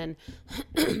struggle. And then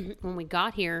when we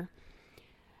got here,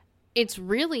 it's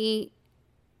really,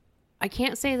 I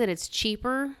can't say that it's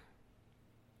cheaper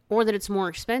or that it's more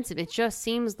expensive. It just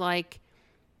seems like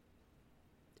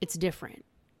it's different.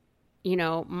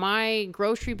 My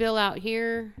grocery bill out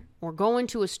here, or going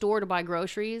to a store to buy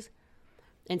groceries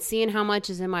and seeing how much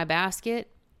is in my basket,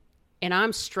 and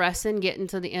I'm stressing getting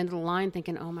to the end of the line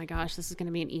thinking, oh my gosh, this is going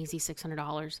to be an easy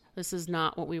 $600. This is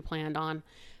not what we planned on.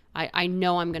 I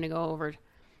know I'm going to go over.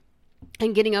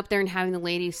 And getting up there and having the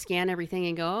lady scan everything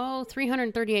and go, oh,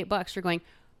 $338. You're going,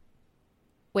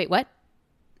 wait, what?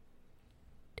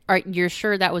 You're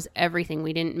sure that was everything?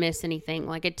 We didn't miss anything?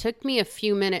 Like, it took me a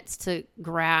few minutes to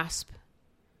grasp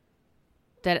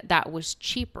that was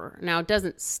cheaper. Now, it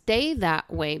doesn't stay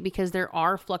that way because there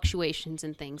are fluctuations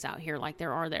in things out here like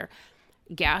there are there.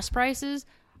 Gas prices,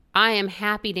 I am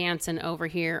happy dancing over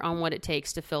here on what it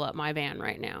takes to fill up my van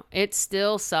right now. It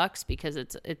still sucks because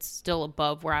it's still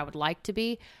above where I would like to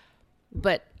be,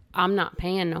 but I'm not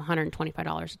paying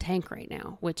 $125 a tank right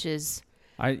now, which is...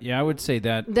 I would say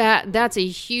that's a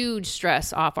huge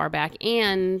stress off our back.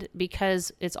 And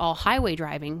because it's all highway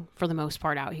driving for the most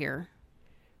part out here,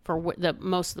 for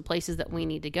most of the places that we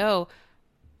need to go,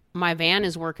 my van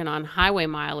is working on highway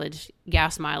mileage,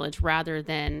 gas mileage, rather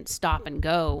than stop and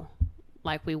go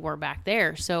like we were back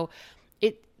there. So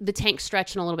the tank's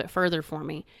stretching a little bit further for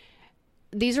me.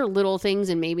 These are little things,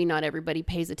 and maybe not everybody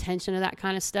pays attention to that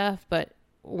kind of stuff, but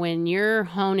when you're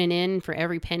honing in for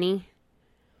every penny,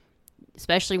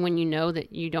 especially when you know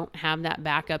that you don't have that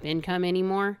backup income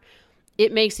anymore,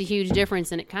 it makes a huge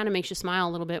difference, and it kind of makes you smile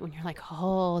a little bit when you're like,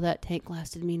 oh, that tank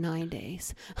lasted me 9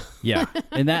 days. Yeah,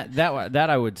 and that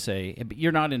I would say,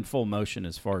 you're not in full motion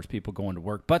as far as people going to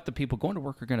work, but the people going to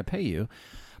work are going to pay you.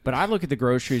 But I look at the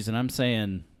groceries, and I'm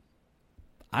saying,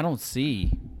 to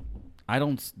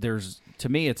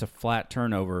me, it's a flat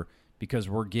turnover because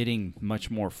we're getting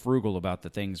much more frugal about the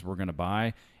things we're going to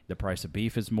buy. The price of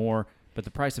beef is more. But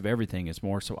the price of everything is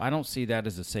more, so I don't see that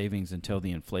as a savings until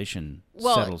the inflation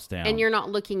settles down. And you're not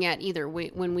looking at either.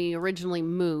 When we originally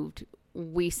moved,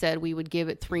 we said we would give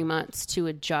it 3 months to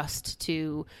adjust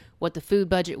to what the food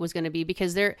budget was going to be,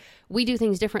 because we do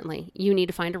things differently. You need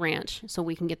to find a ranch so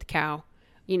we can get the cow.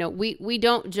 We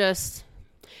don't just...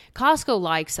 Costco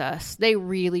likes us. They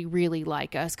really, really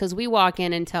like us, because we walk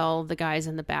in and tell the guys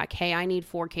in the back, hey, I need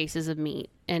 4 cases of meat.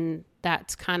 And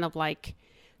that's kind of like...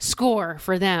 score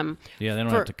for them. Yeah, they don't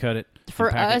have to cut it.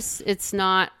 For us, it's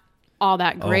not all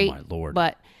that great. Oh, my Lord.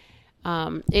 But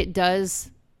it does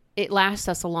it lasts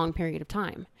us a long period of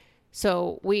time.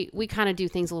 So we kind of do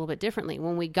things a little bit differently.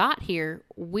 When we got here,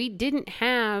 we didn't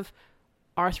have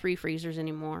our 3 freezers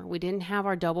anymore. We didn't have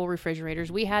our double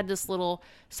refrigerators. We had this little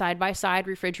side-by-side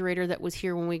refrigerator that was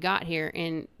here when we got here.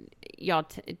 And y'all,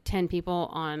 10 people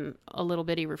on a little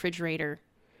bitty refrigerator,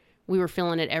 we were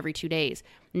filling it every 2 days.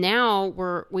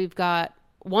 Now we've got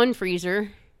 1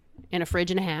 freezer and a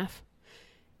fridge and a half.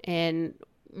 And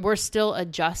we're still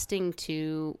adjusting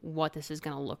to what this is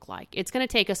going to look like. It's going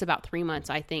to take us about 3 months,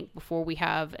 I think, before we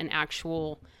have an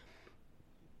actual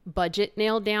budget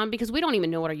nailed down, because we don't even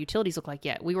know what our utilities look like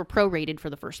yet. We were prorated for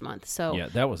the first month. So Yeah,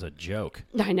 that was a joke.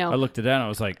 I know. I looked at that and I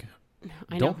was like,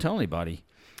 I know. don't tell anybody.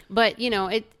 But,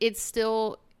 it's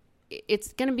still,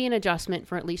 it's going to be an adjustment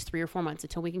for at least 3 or 4 months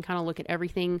until we can kind of look at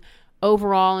everything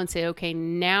overall and say, okay,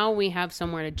 now we have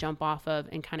somewhere to jump off of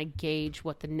and kind of gauge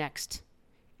what the next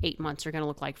 8 months are going to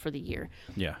look like for the year.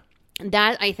 Yeah.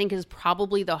 That, I think, is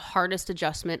probably the hardest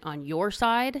adjustment on your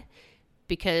side,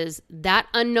 because that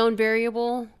unknown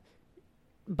variable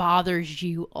bothers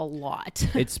you a lot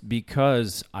It's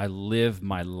because I live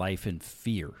my life in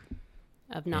fear.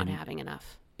 of not having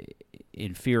enough.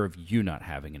 In fear of you not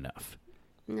having enough.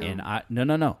 No. And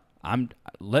no.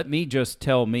 Let me just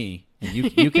tell me, and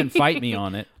you can fight me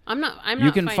on it. I'm not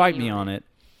You can fighting fight you me on it,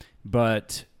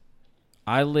 but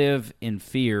I live in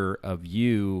fear of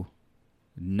you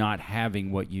not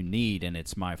having what you need, and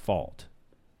it's my fault.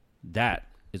 That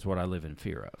is what I live in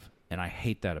fear of, and I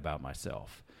hate that about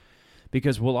myself,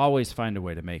 because we'll always find a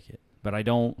way to make it. But I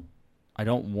don't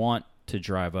want to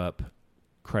drive up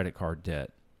credit card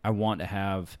debt. I want to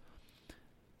have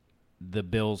the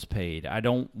bills paid.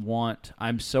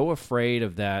 I'm so afraid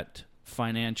of that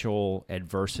financial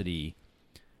adversity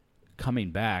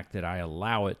coming back that I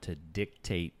allow it to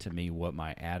dictate to me what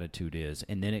my attitude is,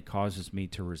 and then it causes me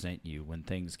to resent you when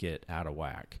things get out of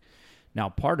whack. Now,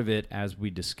 part of it, as we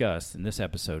discussed, and this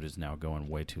episode is now going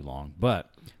way too long, but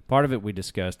part of it we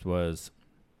discussed was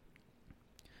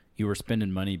you were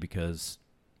spending money because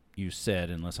you said,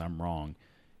 unless I'm wrong,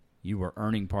 you were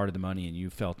earning part of the money and you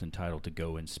felt entitled to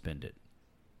go and spend it.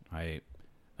 I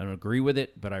don't agree with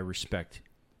it, but I respect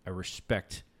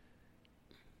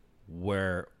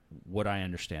what I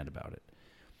understand about it.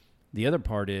 The other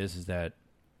part is that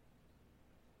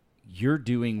you're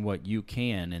doing what you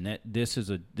can, and that this was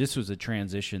a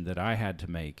transition that I had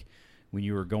to make when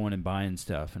you were going and buying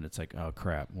stuff, and it's like, oh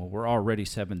crap, well, we're already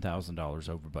 $7,000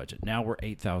 over budget. Now we're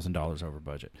 $8,000 over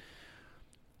budget.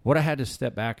 What I had to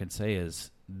step back and say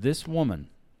is, this woman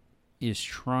is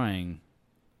trying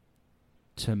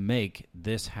to make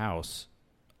this house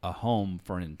a home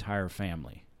for an entire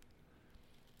family.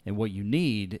 And what you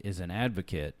need is an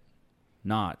advocate,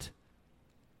 not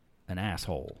an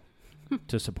asshole,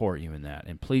 to support you in that.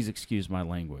 And please excuse my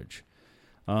language.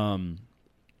 And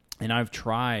I've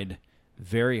tried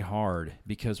very hard,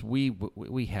 because we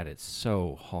had it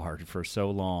so hard for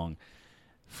so long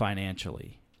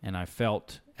financially. And I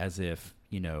felt as if,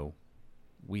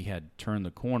 we had turned the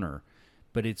corner.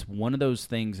 But it's one of those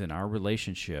things in our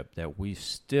relationship that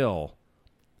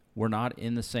we're not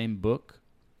in the same book.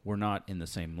 We're not in the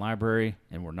same library,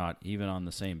 and we're not even on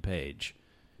the same page.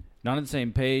 Not on the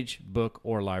same page, book,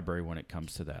 or library when it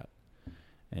comes to that.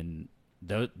 And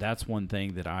that's one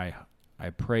thing that I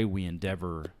pray we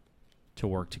endeavor to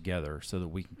work together so that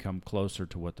we can come closer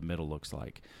to what the middle looks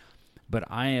like. But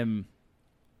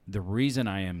the reason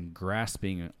I am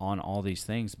grasping on all these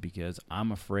things, because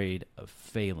I'm afraid of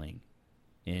failing.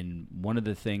 And one of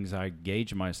the things I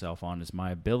gauge myself on is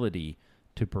my ability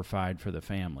to provide for the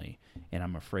family, and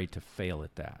I'm afraid to fail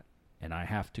at that. And I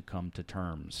have to come to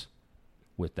terms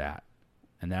with that.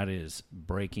 And that is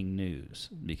breaking news,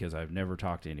 because I've never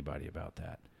talked to anybody about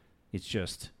that. It's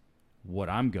just what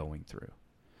I'm going through.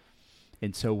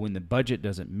 And so when the budget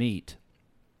doesn't meet,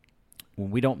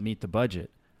 when we don't meet the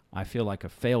budget, I feel like a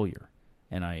failure.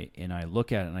 And I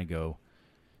look at it and I go,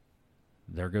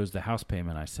 there goes the house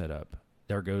payment I set up.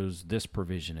 There goes this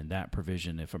provision and that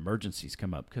provision if emergencies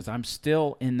come up, because I'm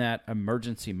still in that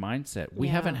emergency mindset. We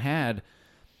haven't had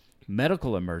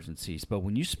medical emergencies, but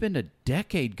when you spend a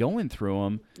decade going through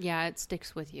them, Yeah, it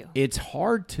sticks with you. it's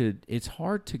hard to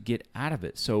get out of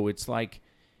it. So it's like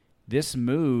this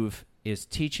move is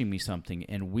teaching me something,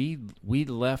 and we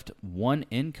left one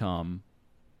income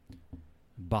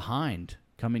behind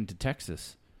coming to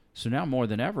Texas. So now more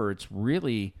than ever, it's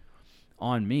really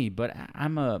on me. But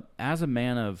as a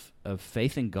man of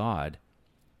faith in God,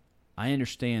 I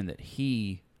understand that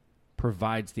He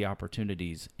provides the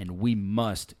opportunities, and we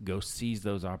must go seize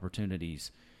those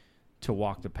opportunities to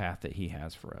walk the path that He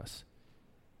has for us.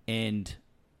 And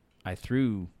I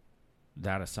threw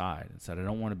that aside and said, I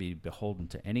don't want to be beholden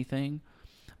to anything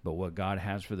but what God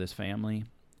has for this family.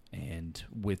 And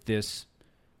with this,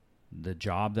 the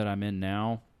job that I'm in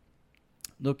now,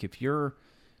 look,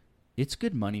 it's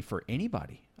good money for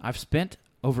anybody. I've spent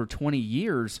over 20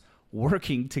 years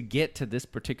working to get to this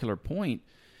particular point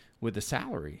with the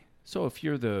salary. So if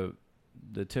you're the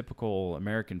typical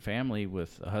American family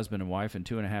with a husband and wife and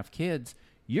 2.5 kids,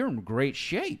 you're in great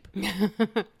shape.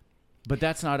 But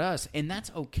that's not us, and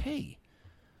that's okay.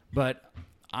 But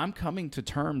I'm coming to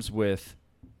terms with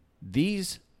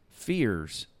these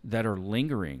fears that are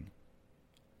lingering.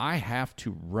 I have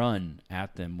to run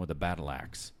at them with a battle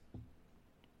axe,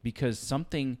 because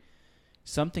something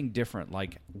different,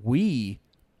 like we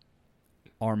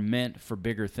are meant for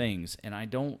bigger things. And I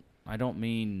don't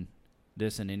mean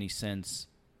this in any sense.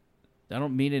 I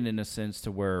don't mean it in a sense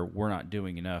to where we're not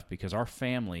doing enough, because our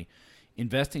family,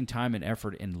 investing time and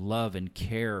effort and love and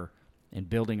care and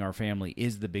building our family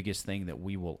is the biggest thing that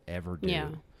we will ever do. Yeah.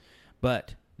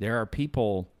 But there are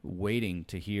people waiting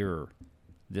to hear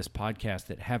this podcast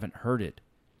that haven't heard it,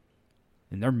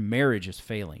 and their marriage is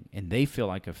failing, and they feel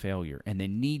like a failure, and they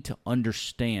need to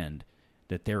understand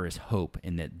that there is hope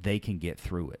and that they can get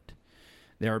through it.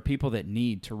 There are people that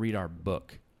need to read our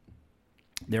book.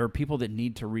 There are people that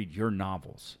need to read your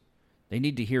novels. They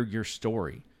need to hear your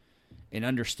story and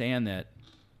understand that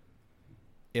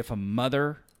if a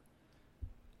mother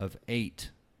of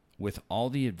 8 with all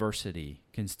the adversity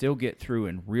can still get through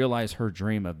and realize her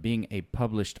dream of being a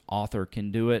published author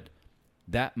can do it,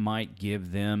 that might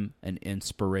give them an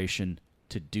inspiration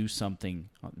to do something.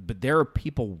 But there are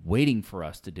people waiting for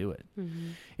us to do it. Mm-hmm.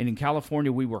 And in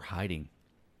California, we were hiding.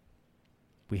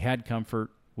 We had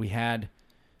comfort. We had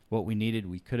what we needed.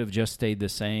 We could have just stayed the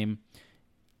same.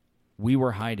 We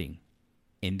were hiding.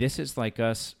 And this is like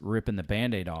us ripping the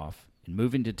Band-Aid off and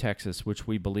moving to Texas, which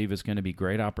we believe is going to be a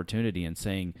great opportunity, and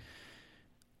saying,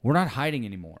 we're not hiding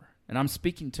anymore. And I'm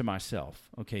speaking to myself.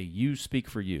 Okay, you speak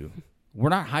for you. We're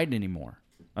not hiding anymore.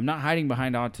 I'm not hiding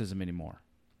behind autism anymore.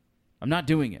 I'm not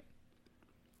doing it.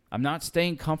 I'm not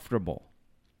staying comfortable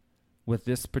with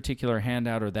this particular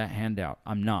handout or that handout.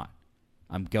 I'm not.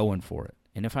 I'm going for it.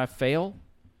 And if I fail,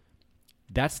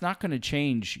 that's not going to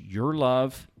change your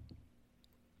love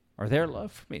or their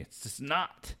love for me. It's just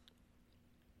not.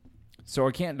 So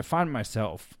I can't define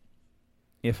myself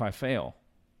if I fail.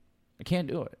 I can't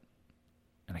do it.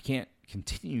 And I can't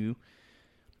continue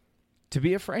to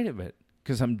be afraid of it,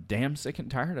 because I'm damn sick and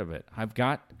tired of it. I've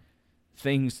got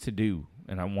things to do,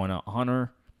 and I want to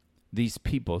honor these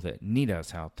people that need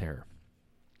us out there.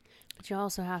 But you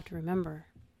also have to remember,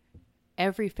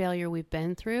 every failure we've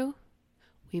been through,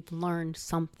 we've learned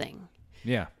something.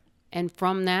 Yeah. And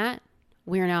from that,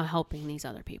 we're now helping these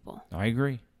other people. I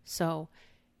agree. So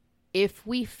if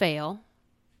we fail,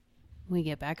 we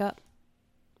get back up.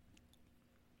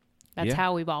 That's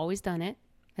how we've always done it.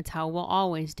 That's how we'll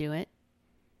always do it.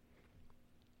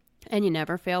 And you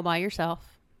never fail by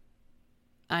yourself.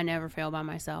 I never fail by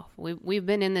myself. We've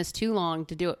been in this too long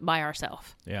to do it by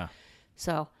ourselves. Yeah.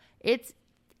 So it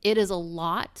is a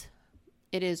lot.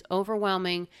 It is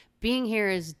overwhelming. Being here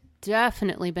has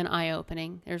definitely been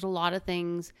eye-opening. There's a lot of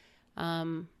things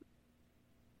I'm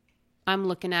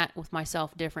looking at with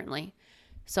myself differently.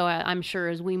 So I'm sure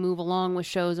as we move along with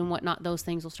shows and whatnot, those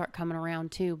things will start coming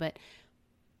around too. But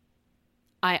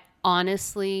I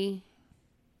honestly,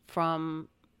 from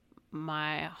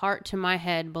my heart to my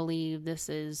head, believe this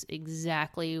is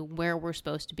exactly where we're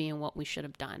supposed to be and what we should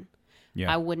have done.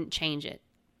 Yeah. I wouldn't change it.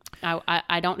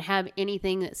 I don't have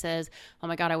anything that says, oh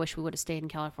my God, I wish we would have stayed in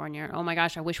California. Or, oh my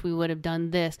gosh, I wish we would have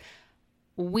done this.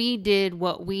 We did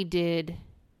what we did,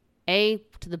 to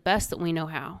the best that we know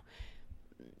how.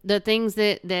 The things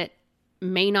that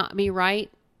may not be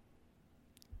right,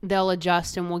 they'll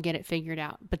adjust and we'll get it figured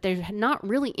out. But there's not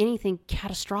really anything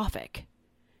catastrophic.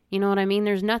 You know what I mean?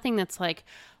 There's nothing that's like,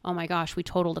 oh my gosh, we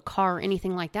totaled a car or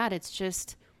anything like that. It's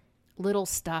just little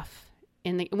stuff.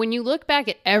 When you look back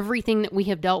at everything that we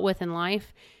have dealt with in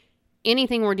life,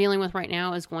 anything we're dealing with right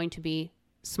now is going to be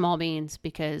small beans,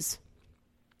 because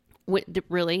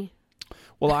really...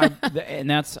 Well,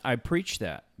 I preach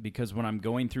that, because when I'm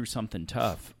going through something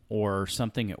tough or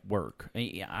something at work,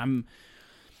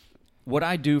 what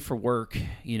I do for work,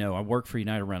 I work for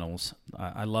United Rentals.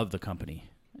 I love the company,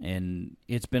 and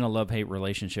it's been a love-hate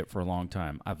relationship for a long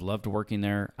time. I've loved working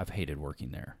there. I've hated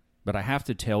working there. But I have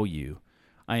to tell you,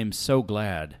 I am so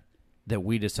glad that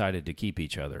we decided to keep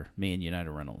each other, me and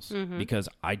United Rentals, because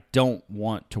I don't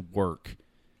want to work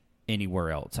anywhere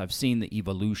else. I've seen the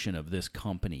evolution of this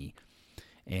company.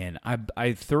 And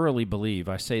I thoroughly believe,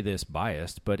 I say this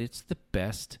biased, but it's the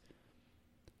best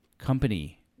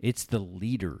company It's the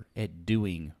leader at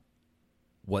doing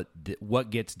what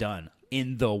gets done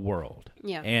in the world.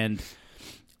 Yeah. And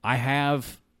I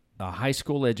have a high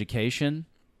school education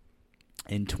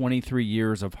and 23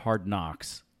 years of hard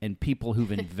knocks and people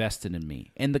who've invested in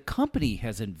me. And the company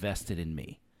has invested in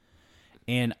me.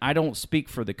 And I don't speak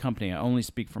for the company. I only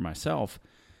speak for myself.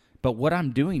 But what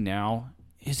I'm doing now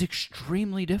is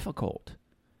extremely difficult.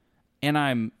 And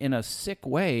I'm, in a sick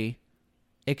way,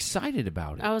 excited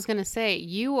about it. I was going to say,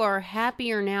 you are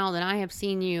happier now than I have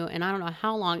seen you, and I don't know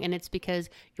how long, and it's because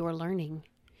you're learning.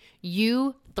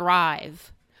 You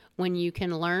thrive when you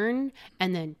can learn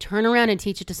and then turn around and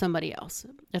teach it to somebody else.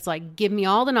 It's like, give me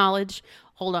all the knowledge.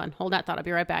 Hold that thought. I'll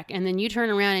be right back. And then you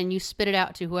turn around and you spit it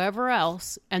out to whoever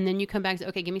else, and then you come back and say,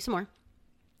 okay, give me some more.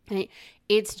 And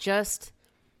it's just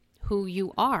who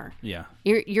you are. Yeah.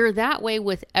 You're that way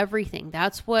with everything.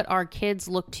 That's what our kids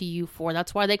look to you for.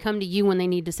 That's why they come to you when they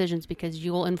need decisions, because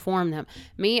you'll inform them.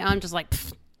 Me, I'm just like,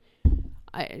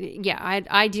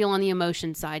 I deal on the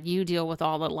emotion side. You deal with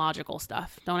all the logical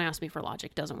stuff. Don't ask me for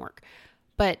logic. Doesn't work.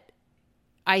 But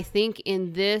I think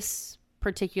in this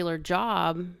particular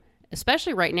job,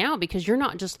 especially right now, because you're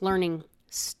not just learning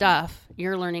stuff,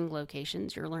 you're learning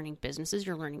locations, you're learning businesses,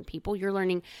 you're learning people, you're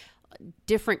learning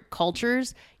different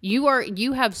cultures. You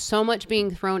have so much being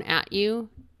thrown at you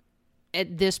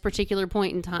at this particular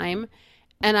point in time,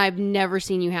 and I've never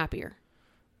seen you happier.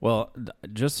 Well,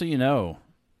 just so you know,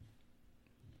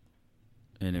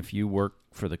 and if you work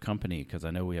for the company, because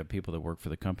I know we have people that work for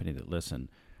the company that listen,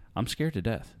 I'm scared to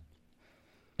death.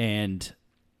 And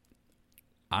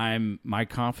my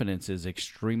confidence is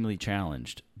extremely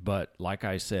challenged. But like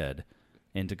I said,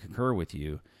 and to concur with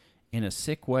you, in a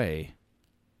sick way,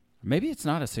 maybe it's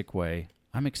not a sick way,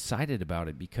 I'm excited about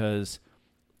it because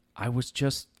I was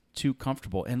just too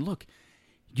comfortable. And look,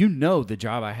 you know the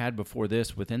job I had before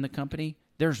this within the company,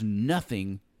 there's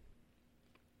nothing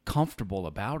comfortable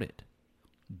about it.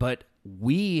 But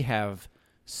we have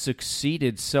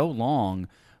succeeded so long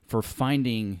for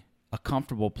finding a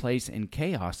comfortable place in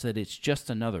chaos that it's just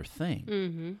another thing.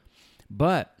 Mm-hmm.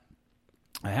 But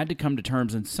I had to come to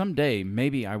terms, and someday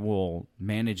maybe I will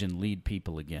manage and lead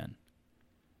people again.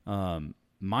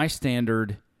 My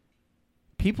standard,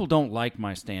 people don't like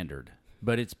my standard,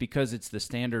 but it's because it's the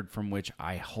standard from which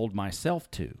I hold myself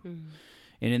to. Mm-hmm.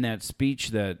 And in that speech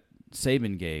that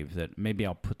Saban gave, that maybe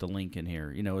I'll put the link in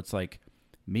here, it's like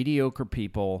mediocre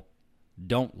people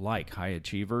don't like high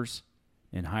achievers,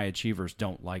 and high achievers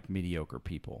don't like mediocre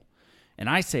people. And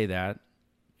I say that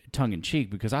tongue-in-cheek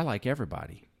because I like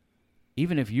everybody.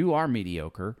 Even if you are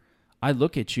mediocre, I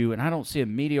look at you and I don't see a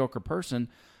mediocre person.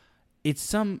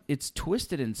 It's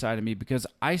twisted inside of me because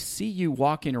I see you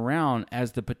walking around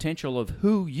as the potential of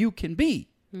who you can be.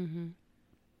 Mm-hmm.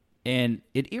 And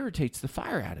it irritates the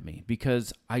fire out of me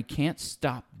because I can't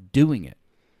stop doing it.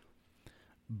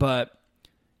 But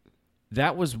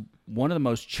that was one of the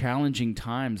most challenging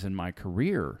times in my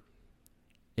career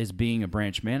is being a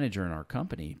branch manager in our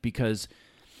company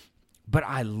but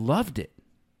I loved it.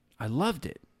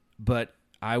 But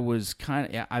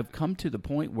I've come to the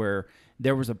point where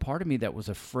there was a part of me that was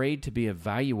afraid to be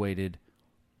evaluated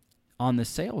on the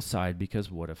sales side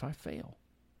because what if I fail?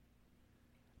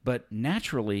 But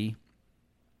naturally,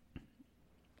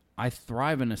 I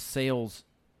thrive in a sales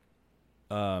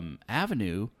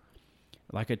avenue.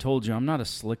 Like I told you, I'm not a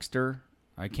slickster.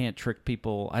 I can't trick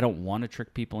people. I don't want to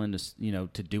trick people into,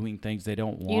 to doing things they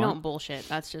don't want. You don't bullshit.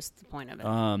 That's just the point of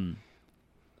it.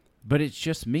 But it's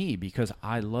just me because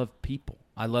I love people.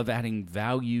 I love adding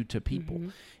value to people. Mm-hmm.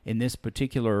 And this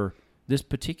particular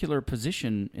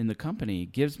position in the company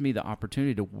gives me the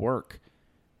opportunity to work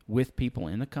with people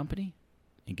in the company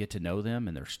and get to know them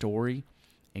and their story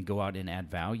and go out and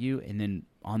add value. And then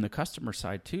on the customer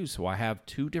side too. So I have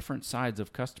two different sides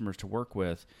of customers to work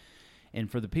with. And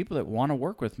for the people that want to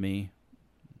work with me,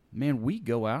 man, we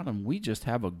go out and we just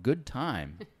have a good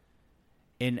time.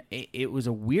 And it was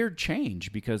a weird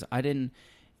change because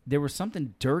there was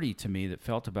something dirty to me that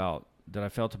I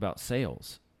felt about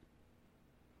sales.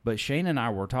 But Shane and I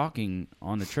were talking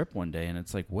on the trip one day, and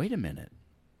it's like, wait a minute.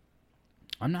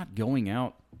 I'm not going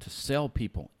out to sell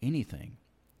people anything.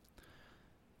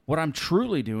 What I'm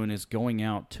truly doing is going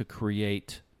out to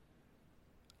create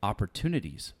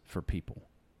opportunities for people.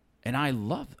 And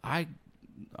I'll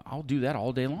do that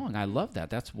all day long. I love that.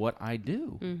 That's what I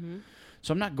do. Mm-hmm.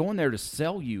 So I'm not going there to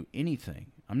sell you anything.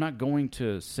 I'm not going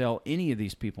to sell any of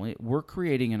these people. We're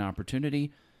creating an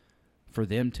opportunity for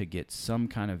them to get some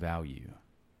kind of value.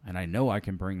 And I know I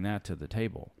can bring that to the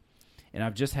table. And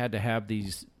I've just had to have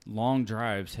these long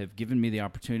drives have given me the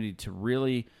opportunity to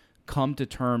really come to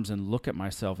terms and look at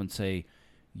myself and say,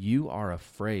 you are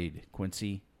afraid,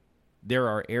 Quincy. There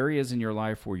are areas in your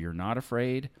life where you're not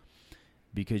afraid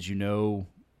because you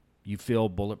feel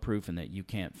bulletproof and that you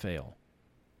can't fail.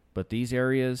 But these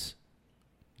areas,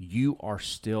 you are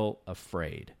still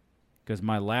afraid. Because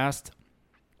my last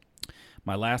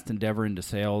endeavor into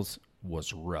sales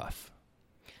was rough.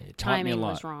 It taught me a Timing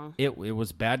lot. was wrong. It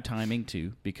was bad timing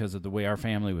too because of the way our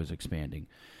family was expanding.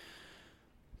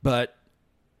 But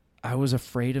I was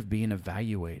afraid of being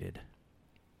evaluated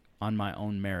on my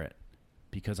own merit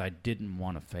because I didn't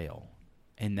want to fail.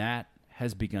 And that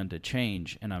has begun to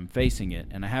change, and I'm facing it.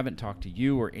 And I haven't talked to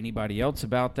you or anybody else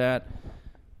about that,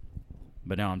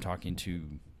 but now I'm talking to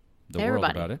the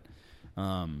Everybody. world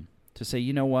about it. To say,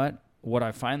 you know what? What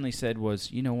I finally said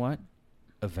was, you know what?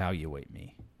 Evaluate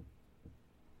me.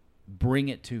 Bring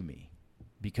it to me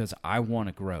because I want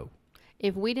to grow.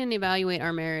 If we didn't evaluate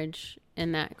our marriage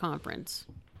in that conference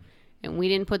and we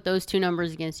didn't put those two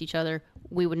numbers against each other,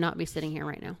 we would not be sitting here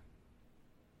right now.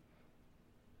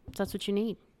 That's what you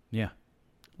need. Yeah.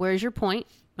 Where's your point?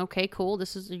 Okay, cool.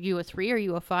 Are you a 3? Are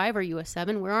you a 5? Are you a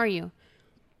 7? Where are you?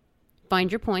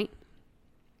 Find your point.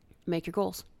 Make your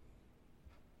goals.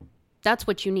 That's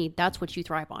what you need. That's what you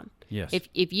thrive on. Yes.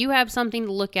 If you have something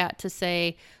to look at to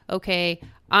say, okay,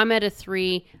 I'm at a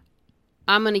 3,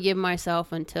 I'm going to give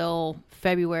myself until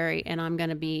February and I'm going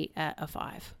to be at a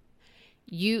 5.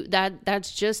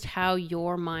 That's just how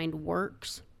your mind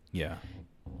works. Yeah.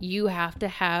 You have to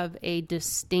have a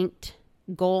distinct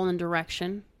goal and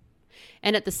direction.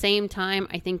 And at the same time,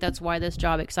 I think that's why this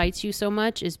job excites you so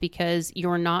much, is because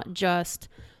you're not just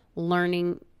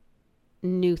learning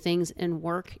new things in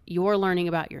work, you're learning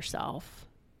about yourself.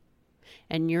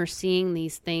 And you're seeing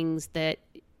these things that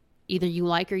either you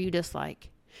like or you dislike.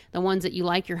 The ones that you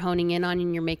like, you're honing in on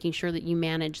and you're making sure that you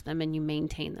manage them and you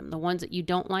maintain them. The ones that you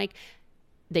don't like,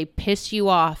 they piss you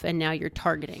off and now you're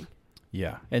targeting.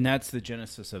 Yeah. And that's the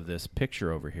genesis of this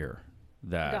picture over here.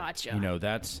 That,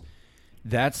 Gotcha.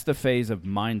 That's the phase of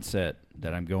mindset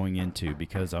that I'm going into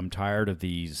because I'm tired of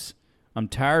these. I'm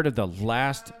tired of the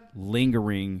last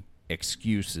lingering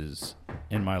excuses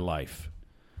in my life.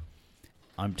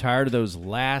 I'm tired of those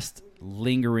last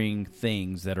lingering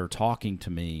things that are talking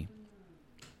to me.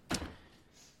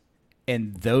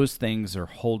 And those things are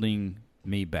holding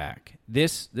me back.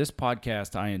 This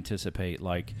podcast, I anticipate,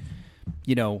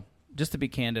 just to be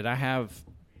candid, I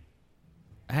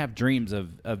have dreams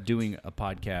of doing a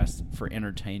podcast for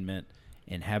entertainment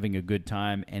and having a good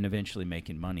time and eventually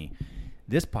making money.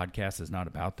 This podcast is not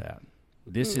about that.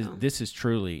 This is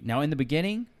truly, now in the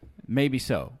beginning, maybe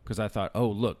so, because I thought, oh,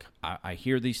 look, I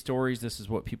hear these stories. This is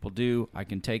what people do. I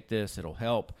can take this. It'll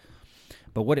help.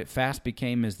 But what it fast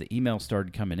became is the emails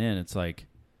started coming in. It's like,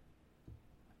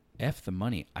 F the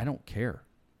money. I don't care.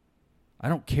 I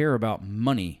don't care about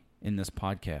money in this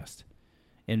podcast.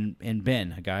 And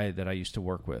Ben, a guy that I used to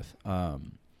work with,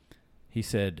 he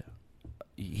said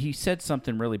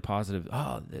something really positive.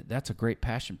 Oh, that's a great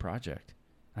passion project.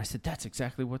 I said, that's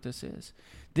exactly what this is.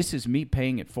 This is me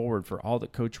paying it forward for all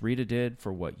that Coach Rita did,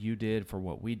 for what you did, for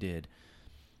what we did.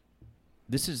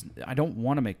 I don't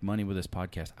want to make money with this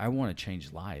podcast. I want to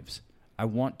change lives. I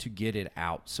want to get it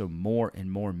out so more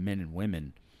and more men and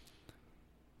women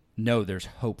know there's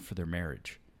hope for their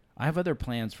marriage. I have other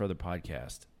plans for other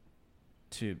podcasts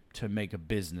to make a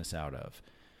business out of.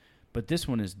 But this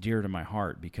one is dear to my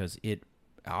heart because it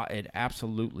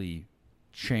absolutely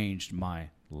changed my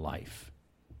life.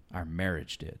 Our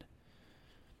marriage did.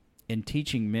 In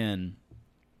teaching men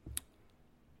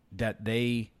that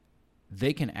they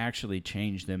can actually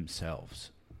change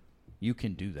themselves. You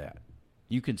can do that.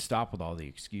 You can stop with all the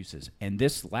excuses. And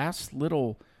this last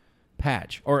little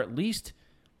patch, or at least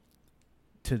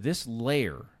to this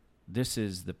layer, this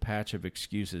is the patch of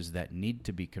excuses that need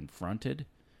to be confronted,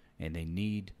 and they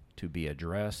need to be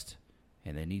addressed,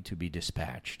 and they need to be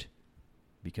dispatched.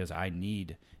 Because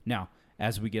now,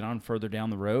 as we get on further down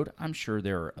the road, I'm sure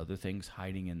there are other things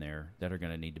hiding in there that are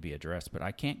going to need to be addressed, but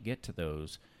I can't get to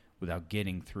those without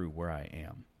getting through where I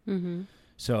am. Mm-hmm.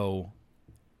 So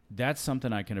that's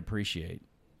something I can appreciate.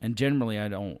 And generally,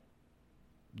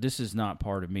 this is not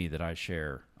part of me that I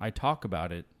share. I talk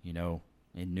about it,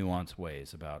 in nuanced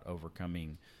ways about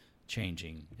overcoming,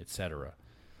 changing, etc.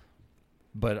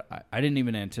 But I didn't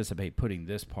even anticipate putting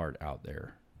this part out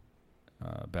there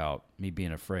about me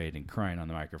being afraid and crying on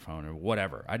the microphone or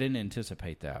whatever. I didn't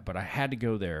anticipate that, but I had to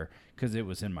go there because it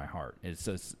was in my heart. It's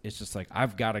just like,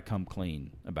 I've got to come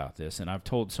clean about this. And I've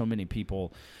told so many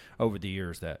people over the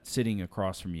years that sitting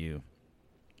across from you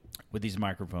with these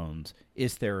microphones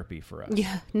is therapy for us.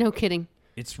 Yeah, no kidding.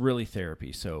 It's really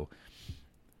therapy. So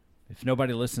if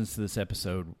nobody listens to this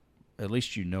episode, at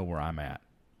least you know where I'm at.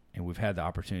 And we've had the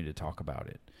opportunity to talk about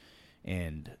it.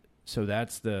 And so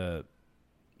that's this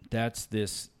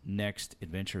next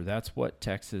adventure. That's what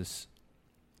Texas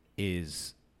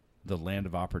is the land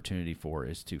of opportunity for,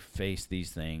 is to face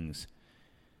these things.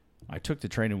 I took the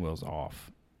training wheels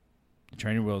off. The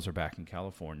training wheels are back in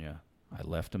California. I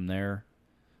left them there.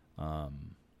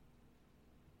 And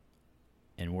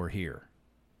we're here.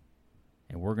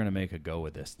 And we're going to make a go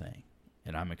of this thing.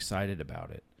 And I'm excited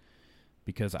about it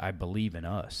because I believe in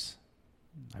us.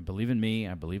 I believe in me.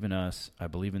 I believe in us. I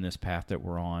believe in this path that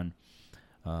we're on.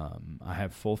 I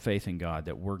have full faith in God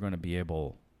that we're going to be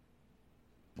able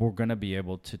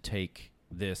to take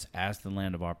this as the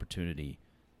land of opportunity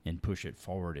and push it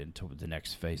forward into the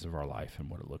next phase of our life and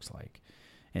what it looks like.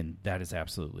 And that is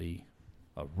absolutely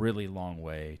a really long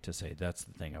way to say that's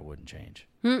the thing I wouldn't change.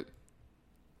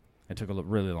 It took a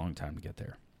really long time to get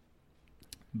there.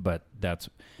 But that's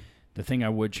the thing I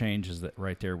would change, is that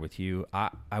right there with you,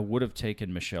 I would have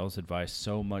taken Michelle's advice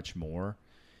so much more,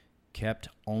 kept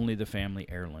only the family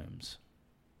heirlooms.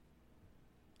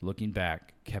 Looking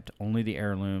back, kept only the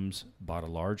heirlooms, bought a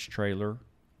large trailer,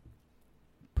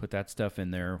 put that stuff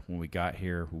in there. When we got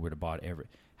here, we would have bought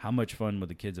how much fun would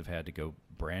the kids have had to go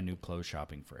brand new clothes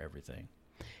shopping for everything?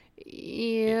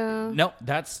 Yeah. No,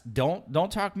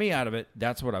 don't talk me out of it.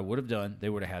 That's what I would have done. They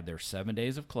would have had their 7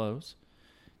 days of clothes,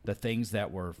 the things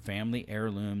that were family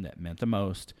heirloom that meant the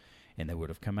most, and they would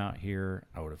have come out here.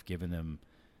 I would have given them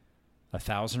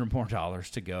 $1,000 or more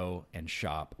to go and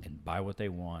shop and buy what they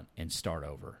want and start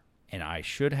over. And I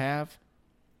should have,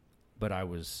 but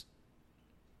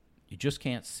you just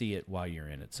can't see it while you're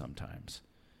in it sometimes.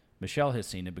 Michelle has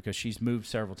seen it because she's moved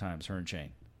several times, her and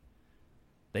Shane.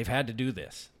 They've had to do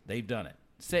this. They've done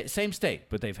it. Same state,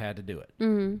 but they've had to do it.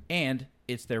 Mm-hmm. And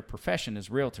it's their profession as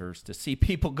realtors to see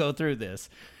people go through this.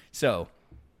 So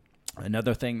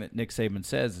another thing that Nick Saban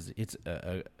says is it's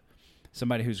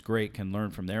somebody who's great can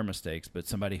learn from their mistakes, but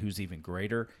somebody who's even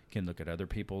greater can look at other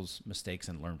people's mistakes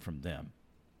and learn from them.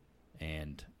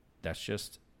 And that's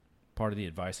just part of the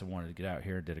advice I wanted to get out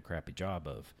here and did a crappy job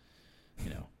of.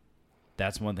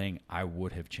 That's one thing I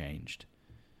would have changed,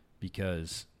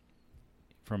 because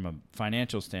from a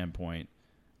financial standpoint,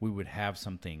 we would have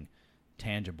something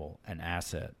tangible, an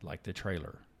asset like the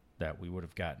trailer that we would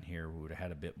have gotten here. We would have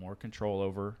had a bit more control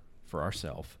over for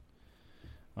ourselves.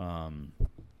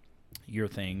 Your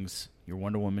things, your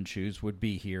Wonder Woman shoes would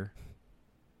be here.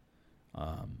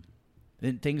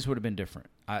 Then things would have been different.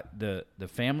 The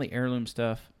family heirloom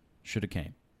stuff should have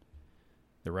came.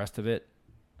 The rest of it,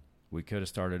 we could have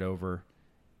started over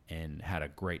and had a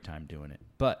great time doing it.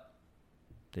 But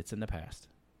it's in the past.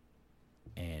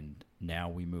 And now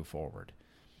we move forward.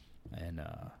 And,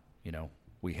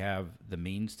 we have the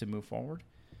means to move forward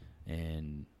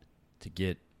and to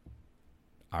get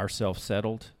ourselves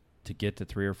settled, to get to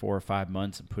 3 or 4 or 5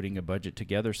 months of putting a budget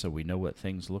together so we know what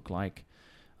things look like.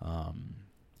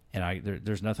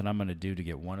 There's nothing I'm going to do to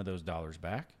get one of those dollars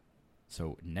back.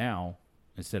 So now,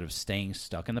 instead of staying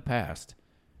stuck in the past,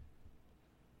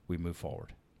 we move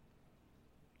forward.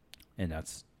 And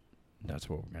that's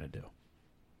what we're going to do.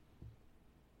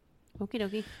 Okie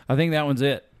dokie. I think that one's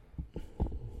it.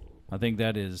 I think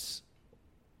that is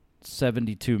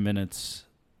 72 minutes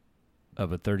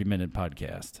of a 30-minute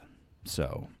podcast.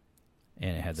 So,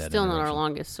 and it had that. Still not our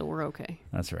longest, so we're okay.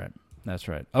 That's right.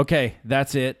 Okay,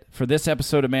 that's it for this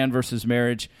episode of Man vs.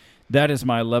 Marriage. That is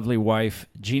my lovely wife,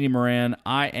 Jeannie Moran.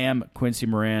 I am Quincy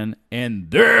Moran,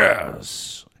 and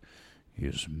this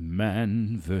is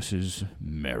Man vs.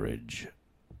 Marriage.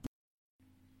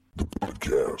 The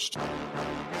podcast.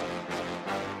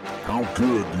 How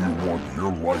good do you want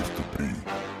your life to be?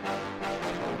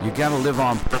 You gotta live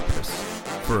on purpose,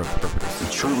 for a purpose.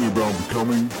 It's truly about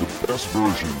becoming the best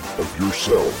version of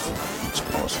yourself that's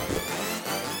possible.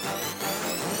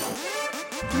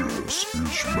 This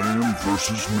is Man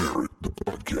vs. Marriage, the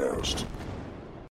podcast.